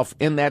yourself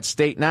in that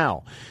state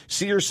now.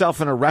 See yourself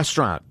in a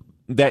restaurant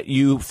that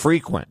you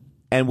frequent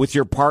and with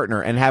your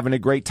partner and having a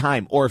great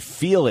time, or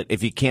feel it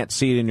if you can't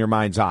see it in your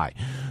mind's eye.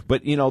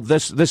 But,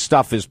 this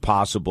stuff is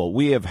possible.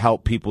 We have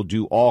helped people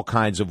do all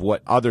kinds of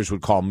what others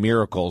would call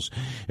miracles.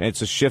 And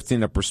it's a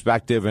shifting of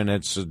perspective, and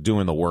it's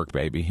doing the work,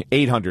 baby.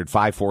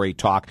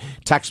 800-548-TALK.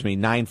 Text me,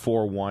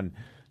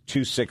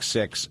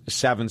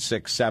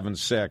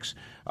 941-266-7676.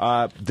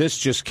 This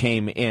just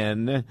came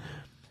in.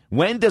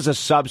 When does a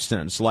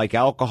substance like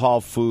alcohol,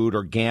 food,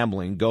 or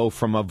gambling go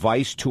from a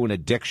vice to an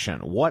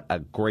addiction? What a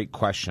great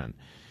question.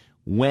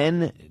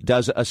 When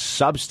does a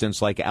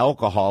substance like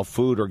alcohol,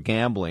 food, or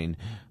gambling,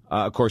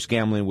 of course,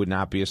 gambling would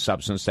not be a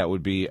substance, that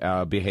would be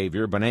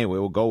behavior, but anyway,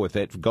 we'll go with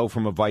it, go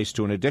from a vice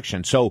to an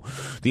addiction. So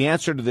the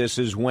answer to this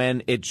is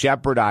when it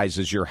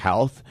jeopardizes your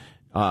health,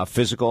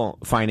 physical,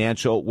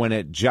 financial, when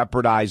it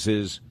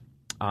jeopardizes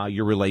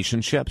your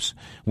relationships.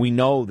 We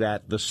know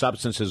that the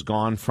substance has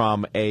gone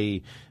from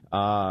a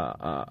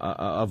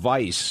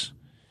vice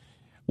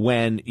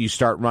when you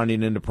start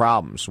running into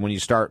problems, when you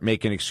start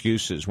making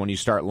excuses, when you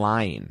start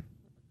lying.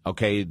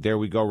 Okay, there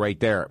we go right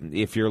there.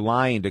 If you're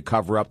lying to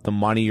cover up the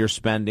money you're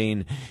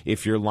spending,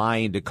 if you're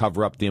lying to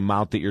cover up the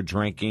amount that you're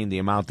drinking, the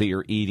amount that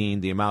you're eating,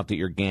 the amount that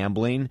you're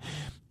gambling,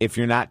 if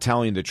you're not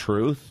telling the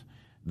truth,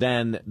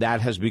 then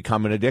that has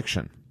become an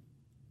addiction.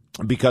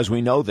 Because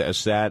we know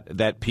this,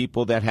 that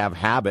people that have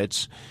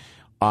habits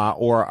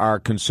or are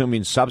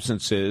consuming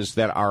substances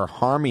that are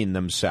harming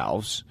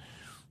themselves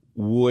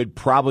would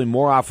probably,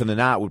 more often than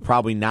not, would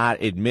probably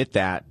not admit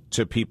that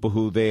to people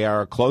who they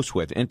are close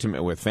with,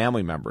 intimate with,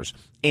 family members.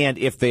 And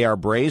if they are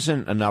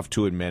brazen enough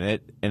to admit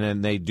it, and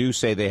then they do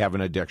say they have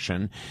an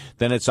addiction,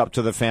 then it's up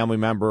to the family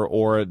member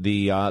or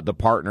the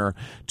partner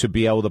to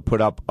be able to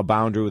put up a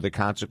boundary with the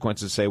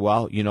consequences and say,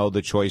 well,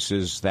 the choice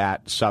is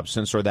that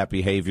substance or that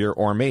behavior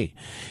or me.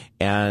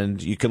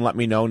 And you can let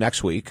me know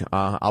next week.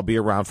 I'll be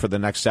around for the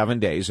next 7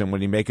 days. And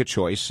when you make a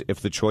choice,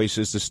 if the choice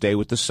is to stay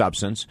with the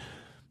substance,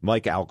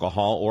 like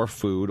alcohol or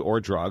food or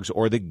drugs,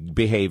 or the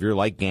behavior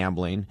like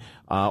gambling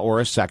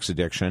or a sex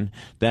addiction,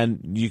 then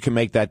you can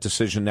make that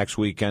decision next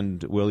week,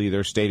 and we'll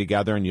either stay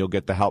together and you'll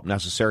get the help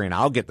necessary and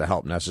I'll get the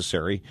help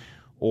necessary,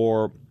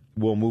 or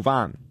we'll move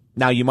on.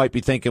 Now, you might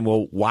be thinking,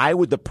 well, why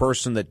would the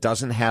person that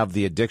doesn't have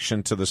the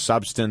addiction to the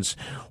substance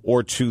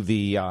or to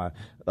the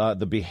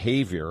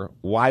behavior,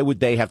 why would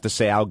they have to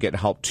say, I'll get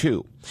help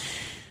too?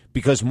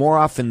 Because more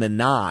often than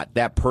not,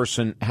 that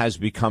person has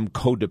become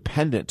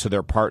codependent to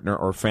their partner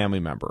or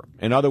family member.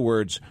 In other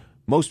words,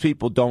 most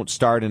people don't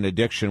start an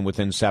addiction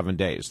within 7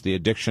 days. The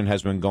addiction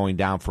has been going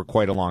down for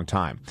quite a long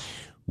time.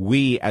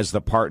 We, as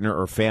the partner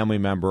or family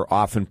member,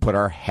 often put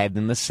our head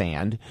in the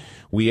sand.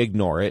 We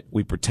ignore it.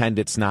 We pretend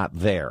it's not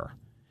there.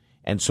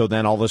 And so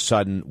then all of a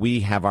sudden,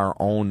 we have our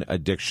own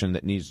addiction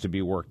that needs to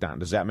be worked on.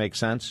 Does that make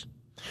sense?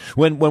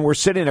 When we're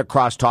sitting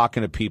across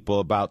talking to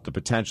people about the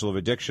potential of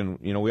addiction,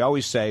 we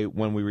always say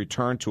when we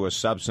return to a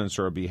substance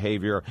or a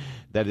behavior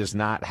that is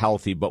not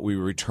healthy, but we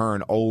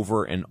return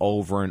over and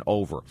over and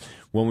over.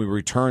 When we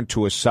return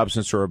to a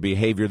substance or a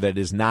behavior that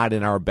is not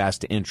in our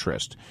best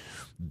interest,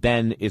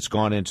 then it's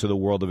gone into the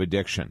world of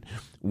addiction.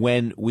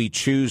 When we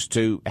choose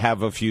to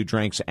have a few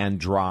drinks and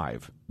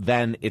drive,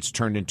 then it's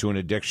turned into an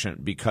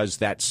addiction, because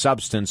that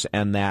substance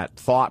and that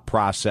thought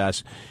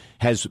process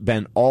has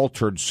been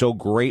altered so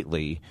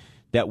greatly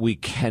that we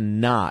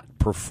cannot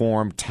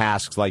perform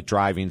tasks like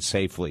driving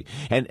safely.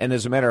 And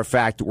as a matter of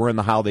fact, we're in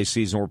the holiday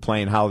season. We're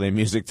playing holiday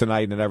music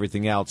tonight and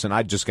everything else. And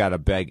I just got to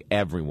beg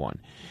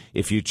everyone,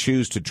 if you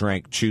choose to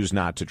drink, choose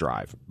not to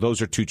drive.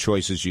 Those are two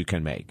choices you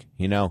can make.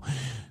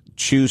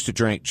 Choose to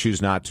drink,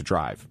 choose not to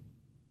drive.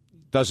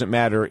 Doesn't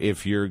matter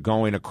if you're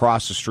going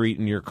across the street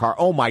in your car.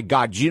 Oh, my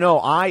God.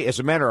 As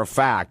a matter of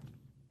fact,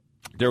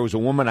 there was a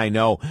woman I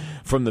know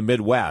from the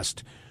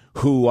Midwest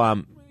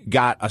who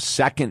got a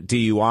second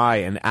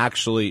DUI and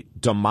actually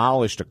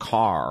demolished a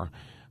car,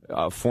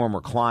 a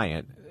former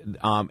client,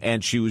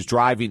 and she was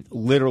driving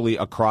literally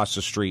across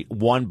the street,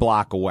 1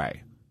 block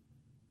away.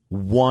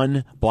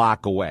 1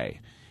 block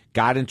away.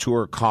 Got into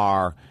her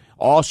car.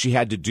 All she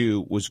had to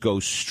do was go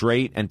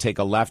straight and take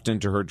a left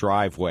into her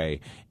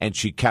driveway, and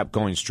she kept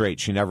going straight.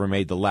 She never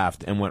made the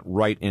left and went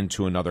right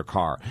into another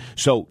car.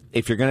 So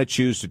if you're going to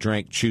choose to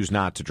drink, choose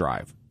not to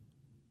drive.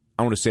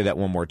 I want to say that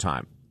one more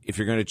time. If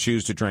you're going to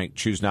choose to drink,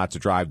 choose not to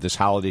drive this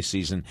holiday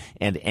season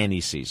and any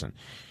season.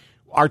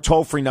 Our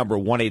toll-free number,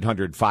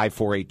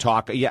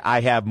 1-800-548-TALK. Yeah, I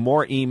have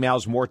more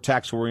emails, more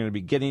texts we're going to be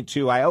getting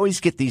to. I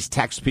always get these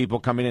text people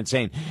coming in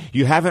saying,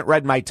 you haven't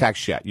read my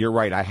text yet. You're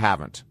right, I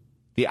haven't.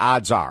 The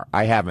odds are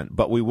I haven't,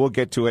 but we will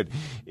get to it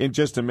in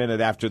just a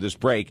minute after this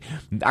break.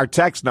 Our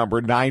text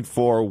number,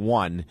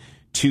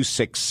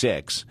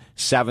 941-266-7676,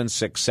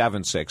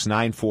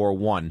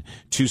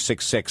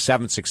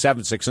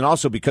 941-266-7676. And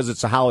also, because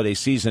it's a holiday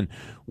season,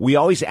 we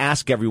always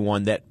ask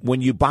everyone that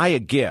when you buy a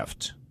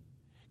gift,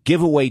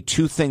 give away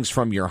 2 things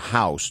from your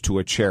house to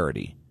a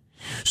charity.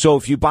 So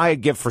if you buy a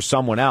gift for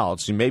someone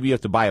else, and maybe you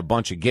have to buy a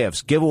bunch of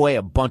gifts, give away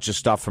a bunch of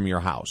stuff from your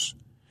house.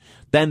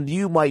 Then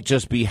you might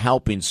just be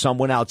helping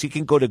someone else. You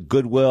can go to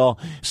Goodwill,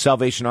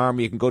 Salvation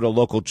Army, you can go to a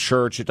local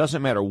church. It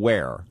doesn't matter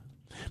where.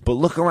 But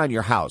look around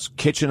your house.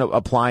 Kitchen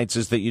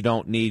appliances that you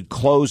don't need,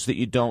 clothes that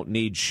you don't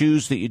need,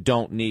 shoes that you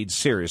don't need.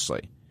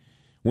 Seriously.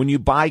 when you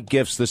buy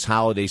gifts this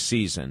holiday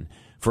season,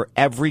 for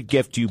every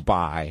gift you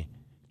buy,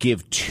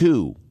 give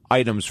 2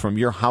 items from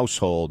your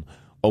household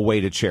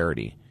away to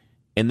charity.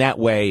 And that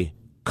way,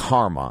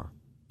 karma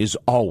is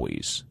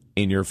always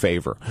in your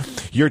favor.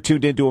 You're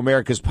tuned into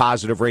America's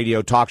Positive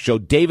Radio Talk Show.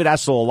 David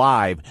Essel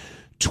Alive,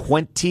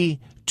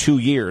 22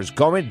 years.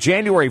 Going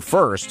January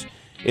 1st,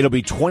 it'll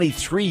be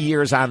 23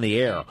 years on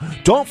the air.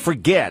 Don't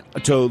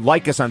forget to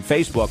like us on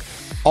Facebook.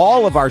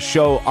 All of our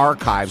show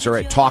archives are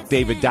at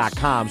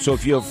TalkDavid.com. So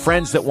if you have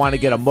friends that want to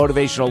get a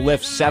motivational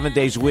lift 7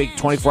 days a week,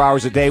 24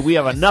 hours a day, we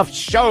have enough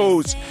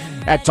shows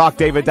at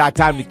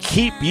TalkDavid.com to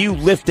keep you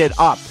lifted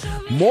up.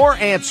 More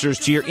answers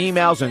to your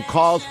emails and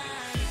calls,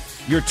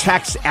 your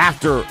texts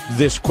after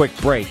this quick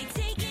break.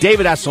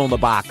 David Essel in the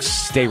box.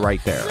 Stay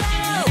right there.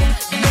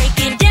 Break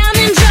it down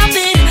and drop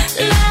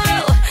it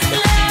low,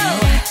 low.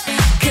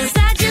 'Cause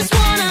I just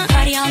wanna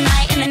party all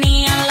night in the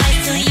neon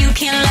lights till you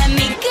can't let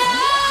me go.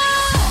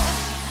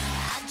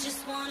 I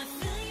just wanna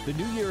feel you.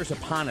 The new year is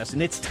upon us,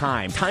 and it's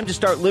time to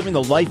start living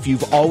the life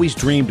you've always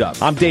dreamed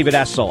of. I'm David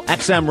Essel,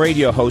 XM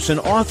radio host and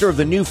author of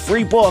the new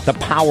free book, The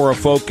Power of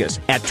Focus,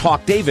 at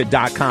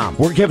TalkDavid.com.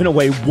 We're giving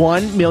away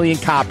 1 million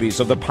copies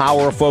of The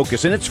Power of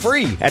Focus, and it's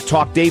free at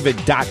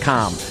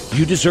TalkDavid.com.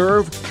 You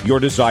deserve your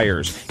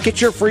desires.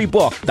 Get your free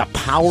book, The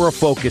Power of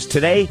Focus,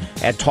 today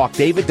at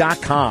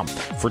TalkDavid.com.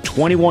 For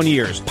 21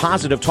 years,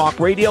 Positive Talk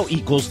Radio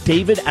equals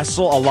David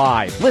Essel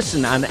Alive.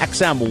 Listen on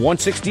XM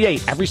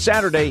 168 every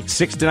Saturday,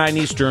 6 to 9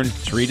 Eastern,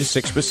 3 to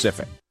 6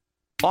 Pacific.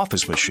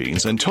 Office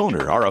machines and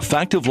toner are a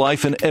fact of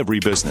life in every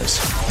business.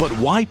 But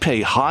why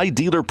pay high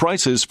dealer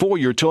prices for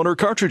your toner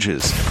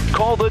cartridges?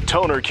 Call the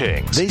Toner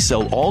Kings. They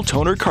sell all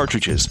toner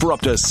cartridges for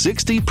up to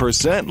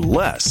 60%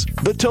 less.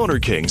 The Toner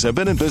Kings have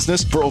been in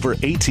business for over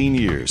 18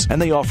 years,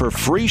 and they offer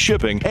free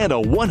shipping and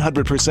a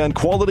 100%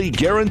 quality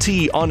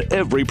guarantee on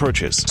every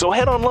purchase. So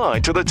head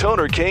online to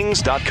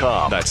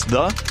thetonerkings.com. That's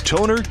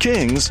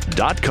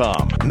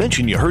thetonerkings.com.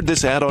 Mention you heard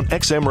this ad on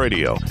XM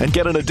Radio and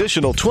get an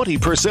additional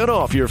 20%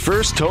 off your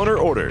first toner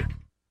order.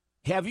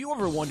 Have you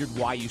ever wondered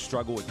why you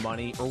struggle with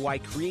money, or why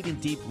creating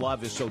deep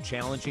love is so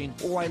challenging,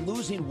 or why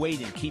losing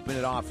weight and keeping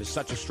it off is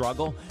such a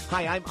struggle?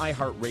 Hi, I'm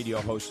iHeartRadio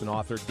host and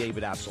author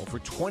David Essel. For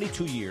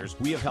 22 years,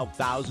 we have helped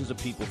thousands of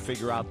people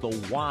figure out the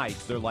why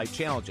to their life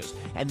challenges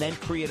and then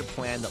create a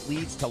plan that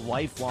leads to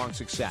lifelong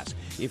success.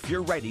 If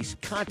you're ready,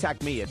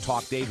 contact me at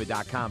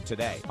TalkDavid.com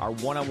today. Our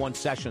one-on-one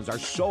sessions are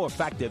so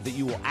effective that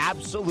you will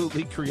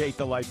absolutely create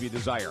the life you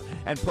desire.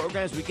 And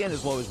programs begin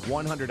as low as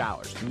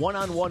 $100.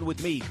 One-on-one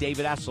with me,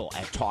 David Essel,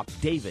 at TalkDavid.com.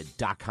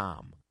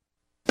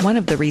 One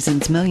of the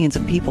reasons millions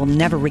of people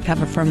never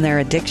recover from their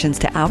addictions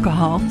to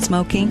alcohol,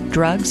 smoking,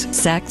 drugs,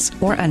 sex,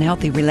 or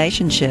unhealthy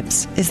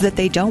relationships is that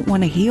they don't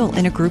want to heal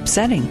in a group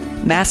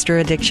setting. Master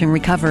addiction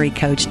recovery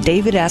coach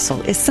David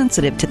Essel is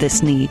sensitive to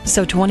this need,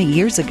 so 20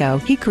 years ago,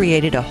 he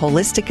created a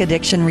holistic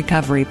addiction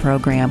recovery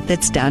program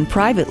that's done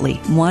privately,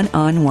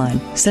 one-on-one.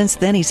 Since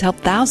then, he's helped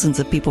thousands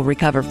of people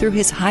recover through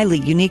his highly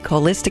unique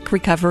holistic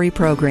recovery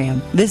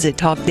program. Visit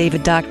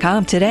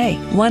TalkDavid.com today,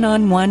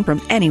 one-on-one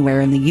from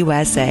anywhere in the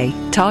USA.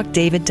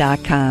 TalkDavid.com.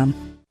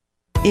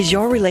 Is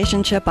your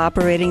relationship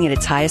operating at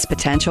its highest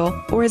potential,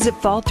 or is it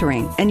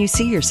faltering and you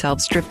see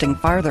yourselves drifting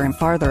farther and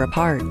farther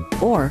apart?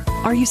 Or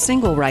are you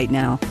single right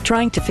now,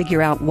 trying to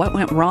figure out what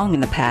went wrong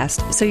in the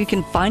past so you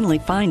can finally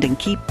find and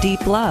keep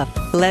deep love?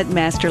 Let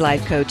Master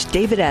Life Coach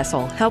David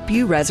Essel help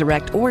you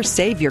resurrect or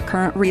save your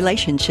current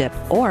relationship,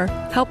 or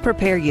help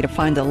prepare you to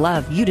find the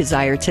love you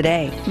desire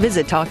today.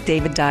 Visit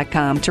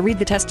TalkDavid.com to read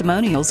the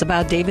testimonials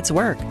about David's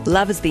work.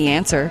 Love is the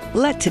answer.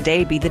 Let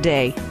today be the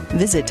day.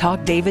 Visit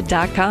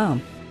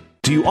TalkDavid.com.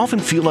 Do you often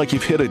feel like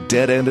you've hit a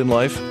dead end in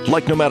life?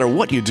 Like no matter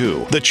what you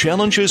do, the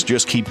challenges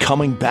just keep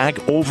coming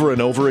back over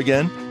and over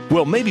again?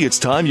 Well, maybe it's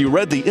time you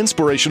read the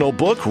inspirational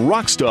book,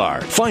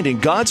 Rockstar, Finding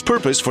God's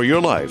Purpose for Your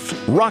Life.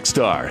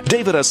 Rockstar,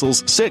 David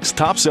Essel's 6th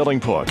top-selling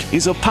book,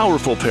 is a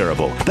powerful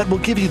parable that will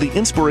give you the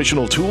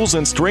inspirational tools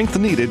and strength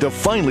needed to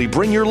finally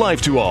bring your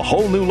life to a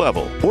whole new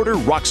level. Order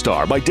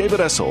Rockstar by David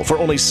Essel for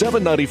only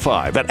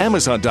 $7.95 at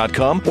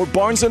Amazon.com or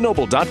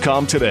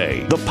BarnesandNoble.com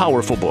today. The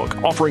powerful book,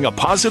 offering a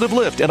positive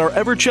lift in our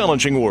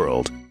ever-challenging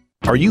world.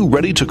 Are you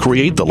ready to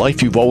create the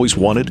life you've always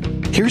wanted?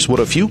 Here's what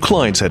a few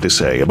clients had to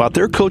say about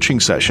their coaching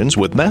sessions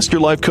with Master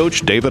Life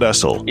Coach David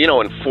Essel. You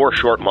know, in 4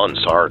 short months,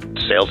 our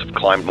sales have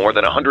climbed more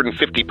than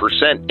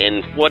 150%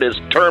 in what is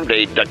termed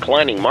a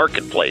declining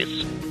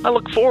marketplace. I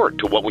look forward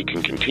to what we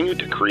can continue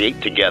to create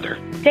together.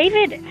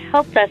 David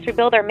helped us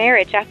rebuild our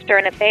marriage after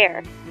an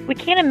affair. We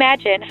can't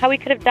imagine how we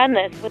could have done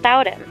this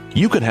without him.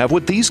 You can have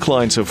what these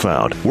clients have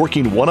found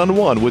working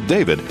one-on-one with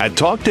David at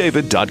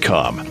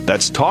TalkDavid.com.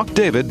 That's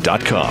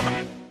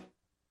TalkDavid.com.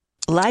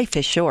 Life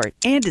is short,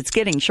 and it's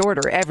getting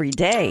shorter every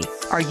day.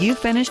 Are you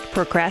finished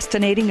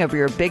procrastinating over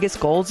your biggest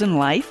goals in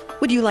life?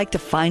 Would you like to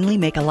finally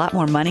make a lot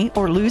more money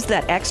or lose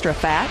that extra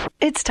fat?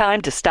 It's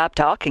time to stop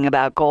talking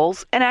about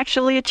goals and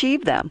actually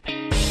achieve them.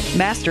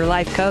 Master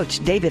Life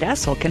Coach David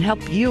Essel can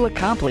help you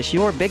accomplish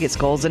your biggest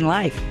goals in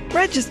life.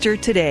 Register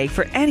today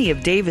for any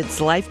of David's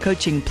life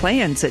coaching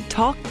plans at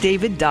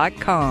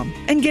TalkDavid.com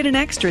and get an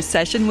extra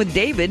session with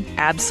David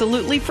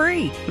absolutely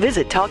free.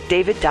 Visit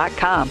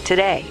TalkDavid.com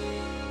today.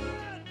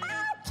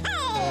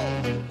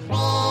 Christmas,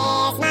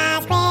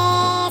 Christmas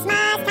time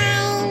is near.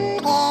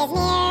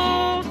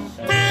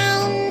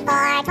 Time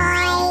for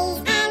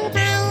toys and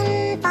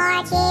time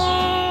for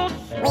cheer.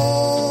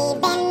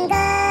 We've been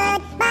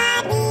good,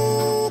 but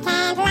we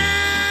can't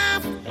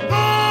last.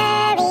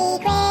 Hurry,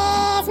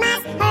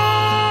 Christmas,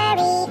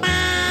 hurry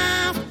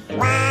fast.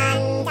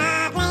 Want a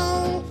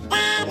plane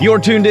that You're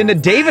tuned in to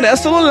David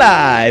Essel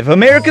Alive,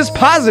 America's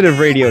positive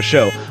radio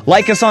show.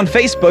 Like us on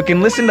Facebook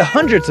and listen to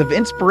hundreds of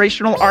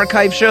inspirational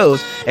archive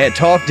shows at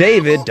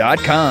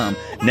TalkDavid.com.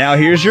 Now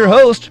here's your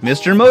host,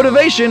 Mr.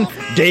 Motivation,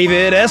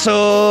 David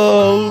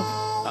Essel.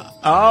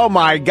 Oh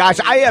my gosh,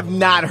 I have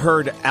not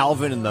heard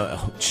Alvin and the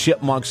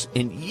Chipmunks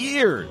in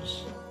years.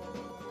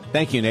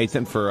 Thank you,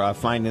 Nathan, for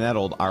finding that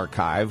old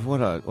archive. What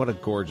a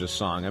gorgeous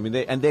song. I mean,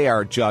 they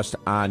are just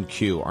on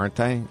cue, aren't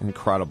they?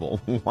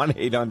 Incredible.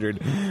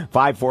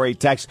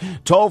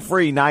 1-800-548-TEXT. Toll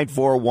free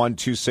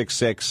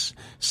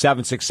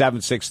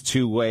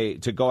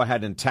 941-266-7676 to go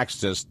ahead and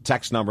text us.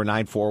 Text number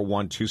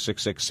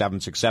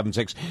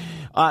 941-266-7676.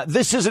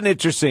 This is an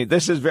interesting.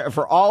 This is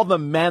for all the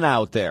men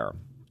out there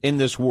in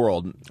this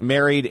world,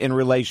 married in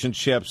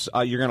relationships.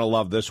 You're going to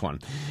love this one.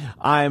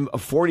 I'm a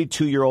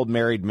 42-year-old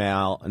married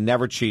male,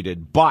 never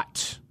cheated,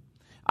 but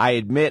I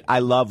admit I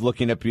love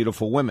looking at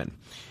beautiful women.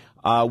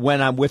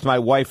 When I'm with my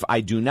wife,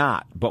 I do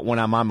not, but when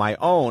I'm on my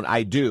own,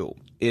 I do.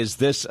 Is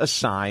this a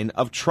sign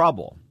of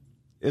trouble?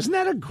 Isn't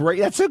that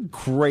that's a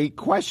great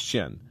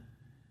question.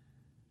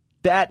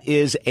 That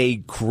is a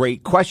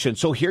great question.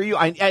 So here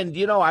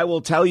I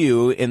will tell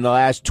you, in the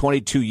last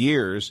 22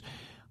 years,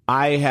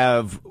 I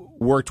have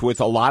worked with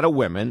a lot of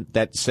women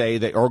that say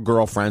that, or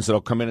girlfriends that'll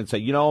come in and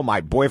say,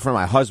 my boyfriend,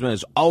 my husband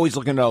is always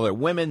looking at other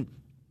women.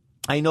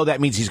 I know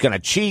that means he's going to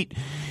cheat.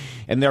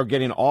 And they're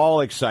getting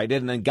all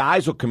excited. And then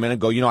guys will come in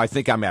and go, I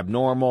think I'm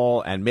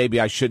abnormal and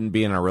maybe I shouldn't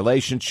be in a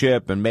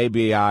relationship. And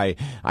maybe I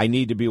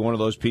need to be one of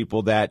those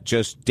people that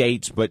just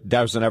dates but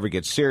doesn't ever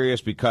get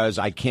serious because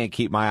I can't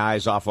keep my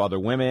eyes off other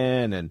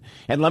women.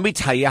 And let me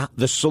tell you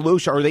the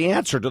solution or the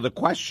answer to the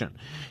question.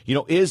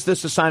 Is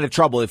this a sign of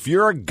trouble? If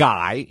you're a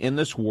guy in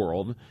this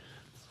world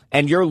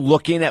and you're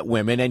looking at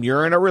women and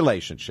you're in a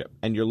relationship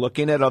and you're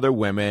looking at other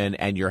women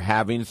and you're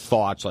having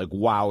thoughts like,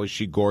 wow, is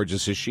she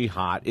gorgeous? Is she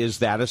hot? Is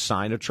that a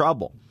sign of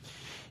trouble?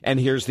 And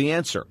here's the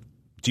answer.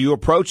 Do you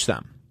approach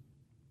them?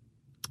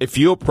 If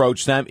you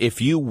approach them, if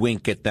you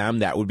wink at them,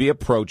 that would be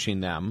approaching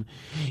them.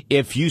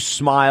 If you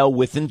smile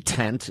with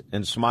intent,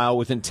 and smile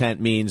with intent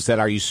means that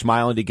are you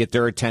smiling to get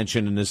their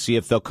attention and to see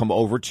if they'll come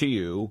over to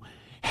you?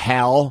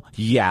 Hell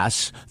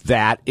yes,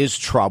 that is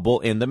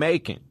trouble in the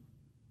making.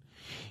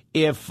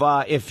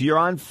 If you're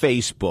on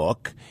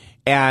Facebook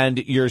and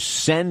you're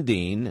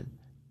sending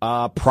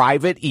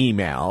private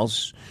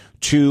emails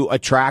to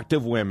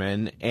attractive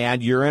women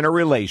and you're in a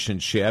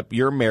relationship,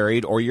 you're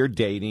married or you're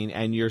dating,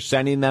 and you're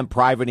sending them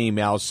private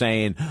emails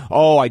saying,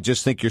 oh, I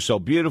just think you're so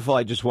beautiful,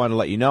 I just want to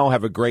let you know,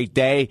 have a great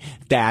day,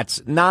 that's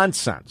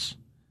nonsense.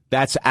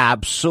 That's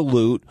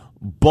absolute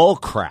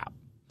bullcrap.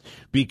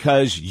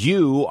 Because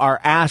you are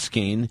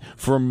asking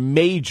for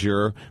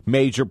major,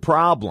 major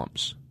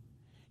problems.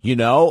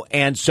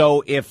 And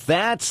so if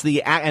that's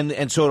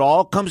and so it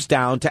all comes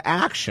down to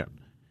action.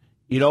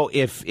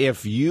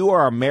 If you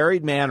are a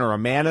married man or a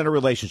man in a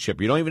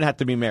relationship, you don't even have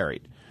to be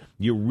married.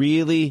 You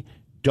really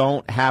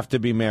don't have to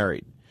be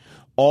married.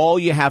 All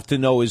you have to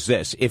know is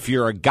this. If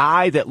you're a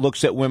guy that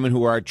looks at women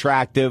who are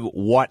attractive,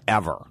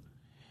 whatever.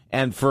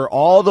 And for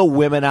all the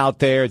women out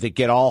there that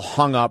get all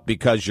hung up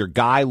because your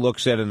guy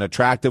looks at an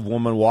attractive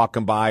woman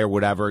walking by or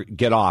whatever,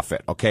 get off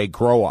it, okay?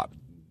 Grow up.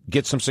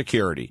 Get some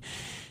security.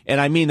 And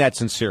I mean that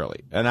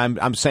sincerely. And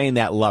I'm saying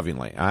that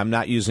lovingly. I'm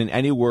not using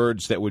any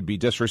words that would be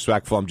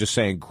disrespectful. I'm just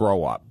saying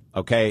grow up,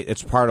 okay?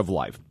 It's part of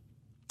life.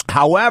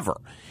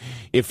 However,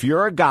 if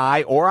you're a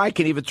guy, or I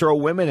can even throw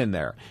women in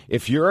there,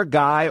 if you're a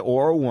guy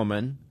or a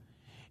woman,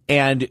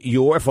 and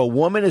if a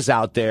woman is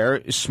out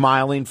there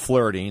smiling,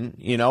 flirting,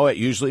 it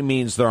usually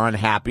means they're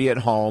unhappy at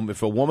home.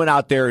 If a woman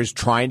out there is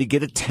trying to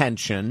get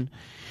attention,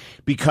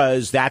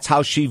 because that's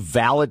how she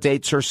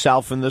validates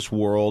herself in this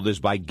world,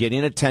 is by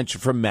getting attention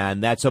from men,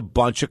 that's a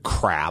bunch of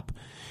crap.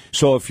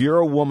 So if you're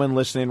a woman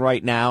listening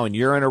right now and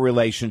you're in a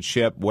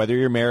relationship, whether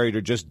you're married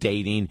or just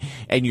dating,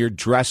 and you're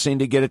dressing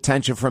to get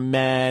attention from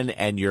men,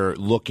 and you're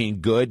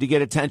looking good to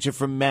get attention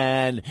from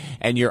men,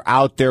 and you're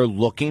out there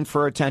looking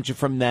for attention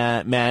from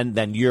men,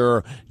 then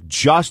you're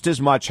just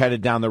as much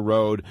headed down the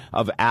road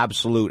of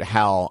absolute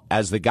hell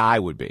as the guy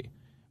would be.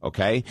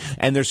 Okay?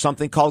 And there's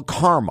something called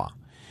karma.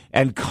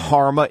 And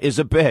karma is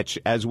a bitch,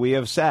 as we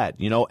have said.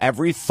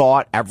 Every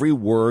thought, every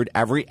word,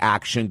 every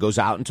action goes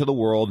out into the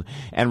world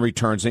and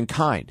returns in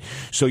kind.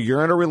 So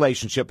you're in a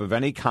relationship of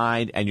any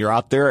kind and you're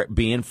out there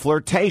being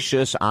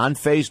flirtatious on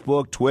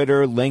Facebook,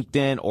 Twitter,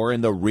 LinkedIn, or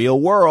in the real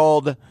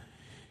world.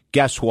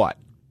 Guess what?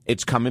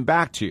 It's coming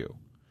back to you.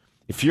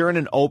 If you're in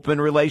an open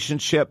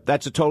relationship,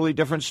 that's a totally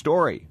different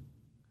story.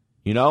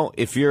 You know,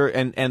 if you're,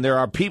 and there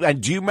are people,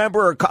 and do you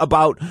remember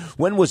about,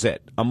 when was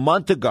it? A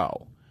month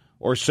ago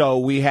or so,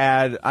 we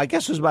had, I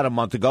guess it was about a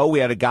month ago, we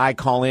had a guy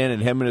call in,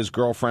 and him and his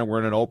girlfriend were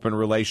in an open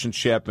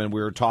relationship, and we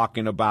were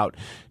talking about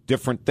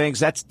different things.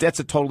 That's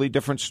a totally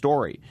different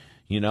story,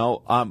 you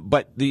know.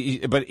 But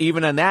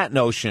even in that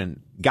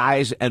notion,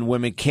 guys and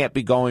women can't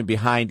be going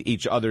behind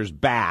each other's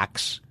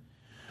backs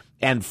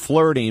and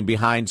flirting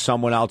behind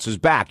someone else's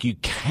back. You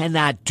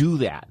cannot do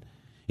that.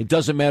 It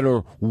doesn't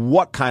matter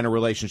what kind of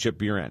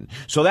relationship you're in.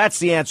 So that's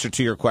the answer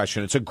to your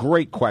question. It's a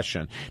great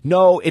question.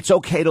 No, it's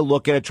okay to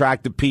look at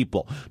attractive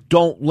people.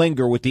 Don't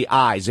linger with the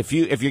eyes. If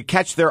you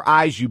catch their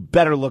eyes, you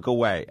better look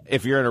away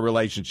if you're in a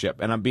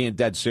relationship. And I'm being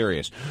dead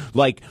serious.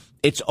 Like,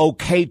 it's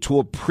okay to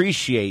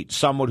appreciate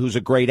someone who's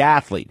a great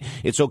athlete.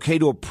 It's okay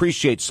to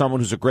appreciate someone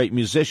who's a great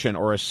musician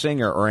or a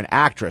singer or an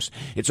actress.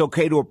 It's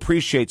okay to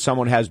appreciate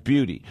someone who has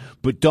beauty,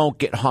 but don't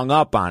get hung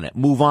up on it.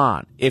 Move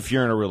on if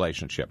you're in a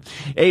relationship.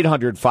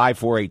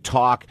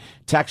 800-548-TALK.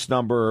 Text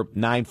number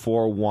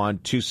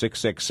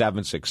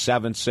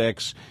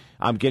 941-266-7676.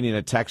 I'm getting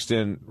a text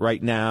in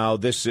right now.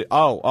 This is,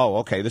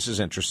 okay. This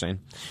is interesting.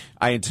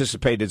 I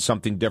anticipated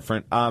something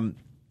different.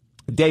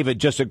 David,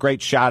 just a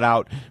great shout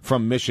out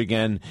from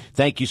Michigan.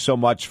 Thank you so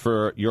much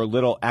for your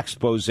little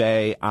expose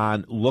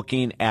on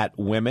looking at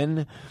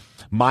women.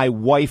 My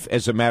wife,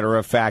 as a matter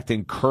of fact,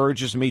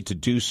 encourages me to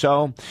do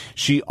so.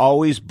 She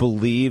always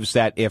believes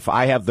that if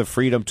I have the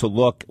freedom to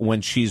look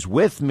when she's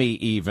with me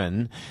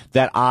even,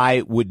 that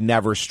I would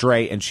never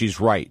stray, and she's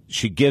right.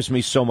 She gives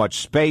me so much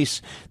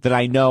space that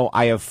I know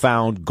I have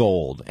found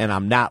gold, and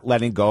I'm not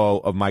letting go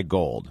of my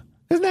gold.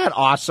 Isn't that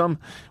awesome?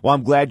 Well,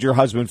 I'm glad your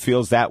husband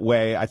feels that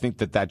way. I think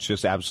that that's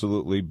just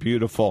absolutely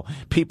beautiful.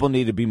 People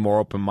need to be more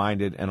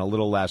open-minded and a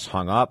little less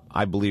hung up.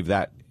 I believe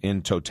that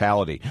in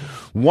totality.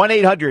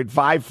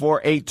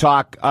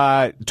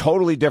 1-800-548-TALK.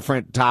 Totally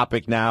different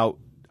topic now.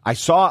 I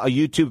saw a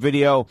YouTube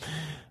video,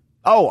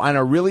 on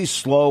a really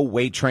slow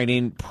weight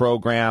training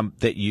program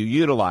that you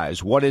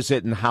utilize. What is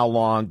it and how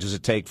long does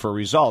it take for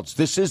results?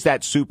 This is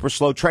that super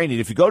slow training.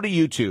 If you go to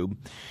YouTube,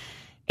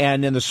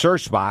 and in the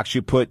search box,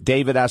 you put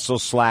David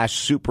Essel /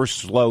 super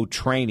slow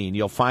training,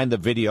 you'll find the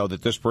video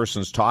that this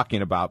person's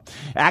talking about.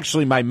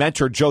 Actually, my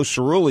mentor, Joe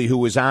Cerulli, who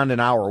was on in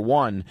hour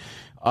one,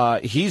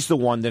 he's the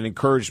one that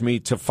encouraged me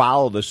to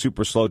follow the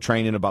super slow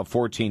training about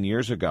 14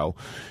 years ago.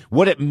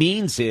 What it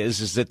means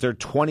is that they're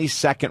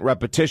 20-second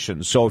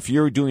repetitions. So if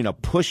you're doing a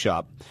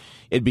push-up,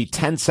 it'd be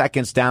 10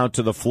 seconds down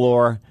to the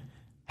floor,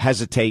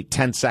 hesitate,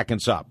 10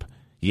 seconds up.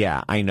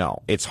 Yeah, I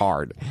know. It's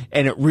hard.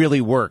 And it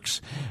really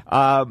works.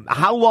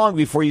 How long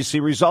before you see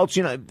results?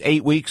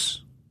 8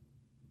 weeks.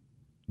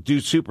 Do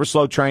super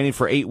slow training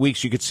for 8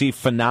 weeks. You could see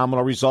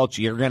phenomenal results.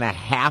 You're going to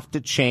have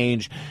to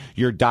change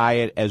your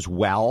diet as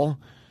well.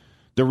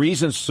 The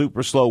reason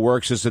super slow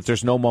works is that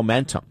there's no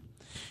momentum.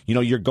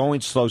 You're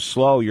going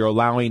slow. You're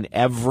allowing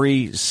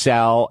every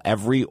cell,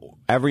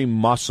 every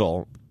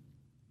muscle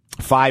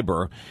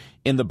fiber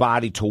in the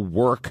body to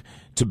work,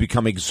 to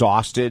become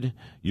exhausted.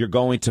 You're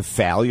going to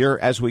failure,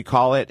 as we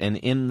call it, and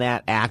in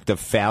that act of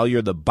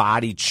failure, the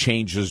body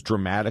changes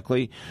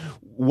dramatically.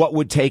 What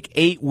would take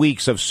 8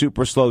 weeks of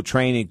super slow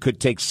training could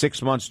take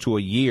 6 months to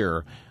a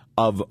year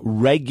of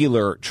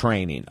regular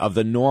training, of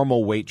the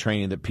normal weight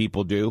training that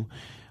people do,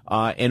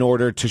 in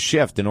order to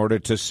shift, in order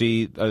to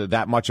see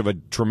that much of a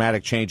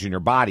dramatic change in your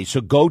body.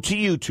 So go to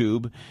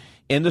YouTube,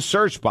 in the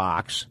search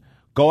box,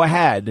 go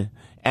ahead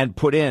and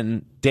put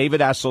in David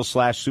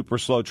Essel / super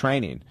slow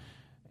training,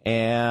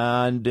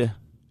 and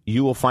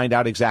you will find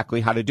out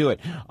exactly how to do it.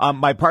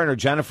 My partner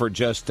Jennifer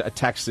just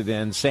texted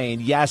in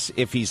saying, yes,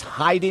 if he's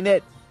hiding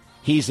it,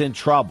 he's in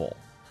trouble.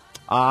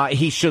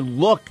 He should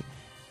look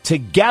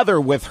together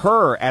with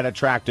her at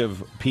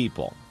attractive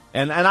people.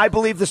 And I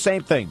believe the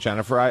same thing,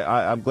 Jennifer.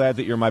 I'm glad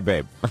that you're my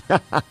babe.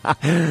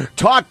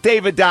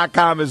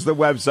 TalkDavid.com is the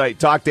website,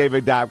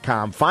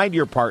 TalkDavid.com. Find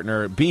your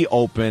partner, be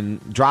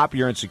open, drop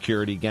your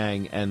insecurity,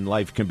 gang, and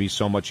life can be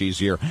so much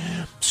easier.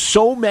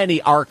 So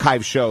many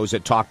archive shows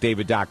at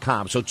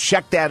TalkDavid.com, so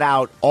check that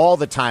out all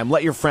the time.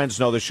 Let your friends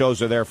know the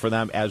shows are there for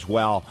them as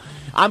well.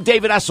 I'm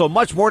David Essel.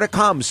 Much more to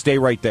come. Stay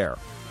right there.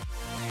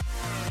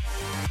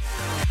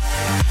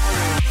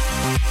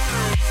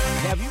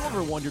 Have you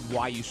ever wondered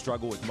why you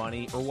struggle with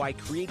money, or why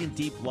creating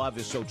deep love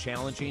is so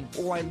challenging,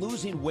 or why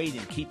losing weight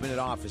and keeping it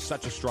off is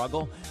such a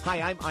struggle? Hi,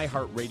 I'm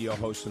iHeartRadio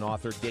host and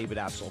author David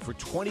Essel. For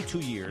 22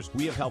 years,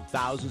 we have helped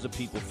thousands of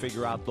people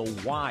figure out the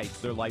why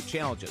to their life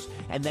challenges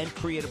and then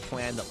create a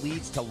plan that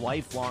leads to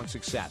lifelong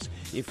success.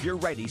 If you're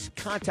ready,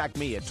 contact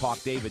me at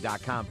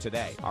TalkDavid.com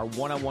today. Our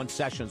one-on-one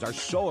sessions are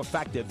so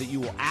effective that you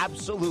will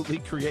absolutely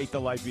create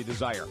the life you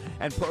desire.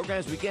 And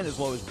programs begin as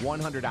low as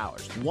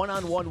 $100.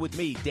 One-on-one with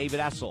me, David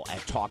Essel,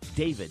 at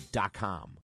TalkDavid.com.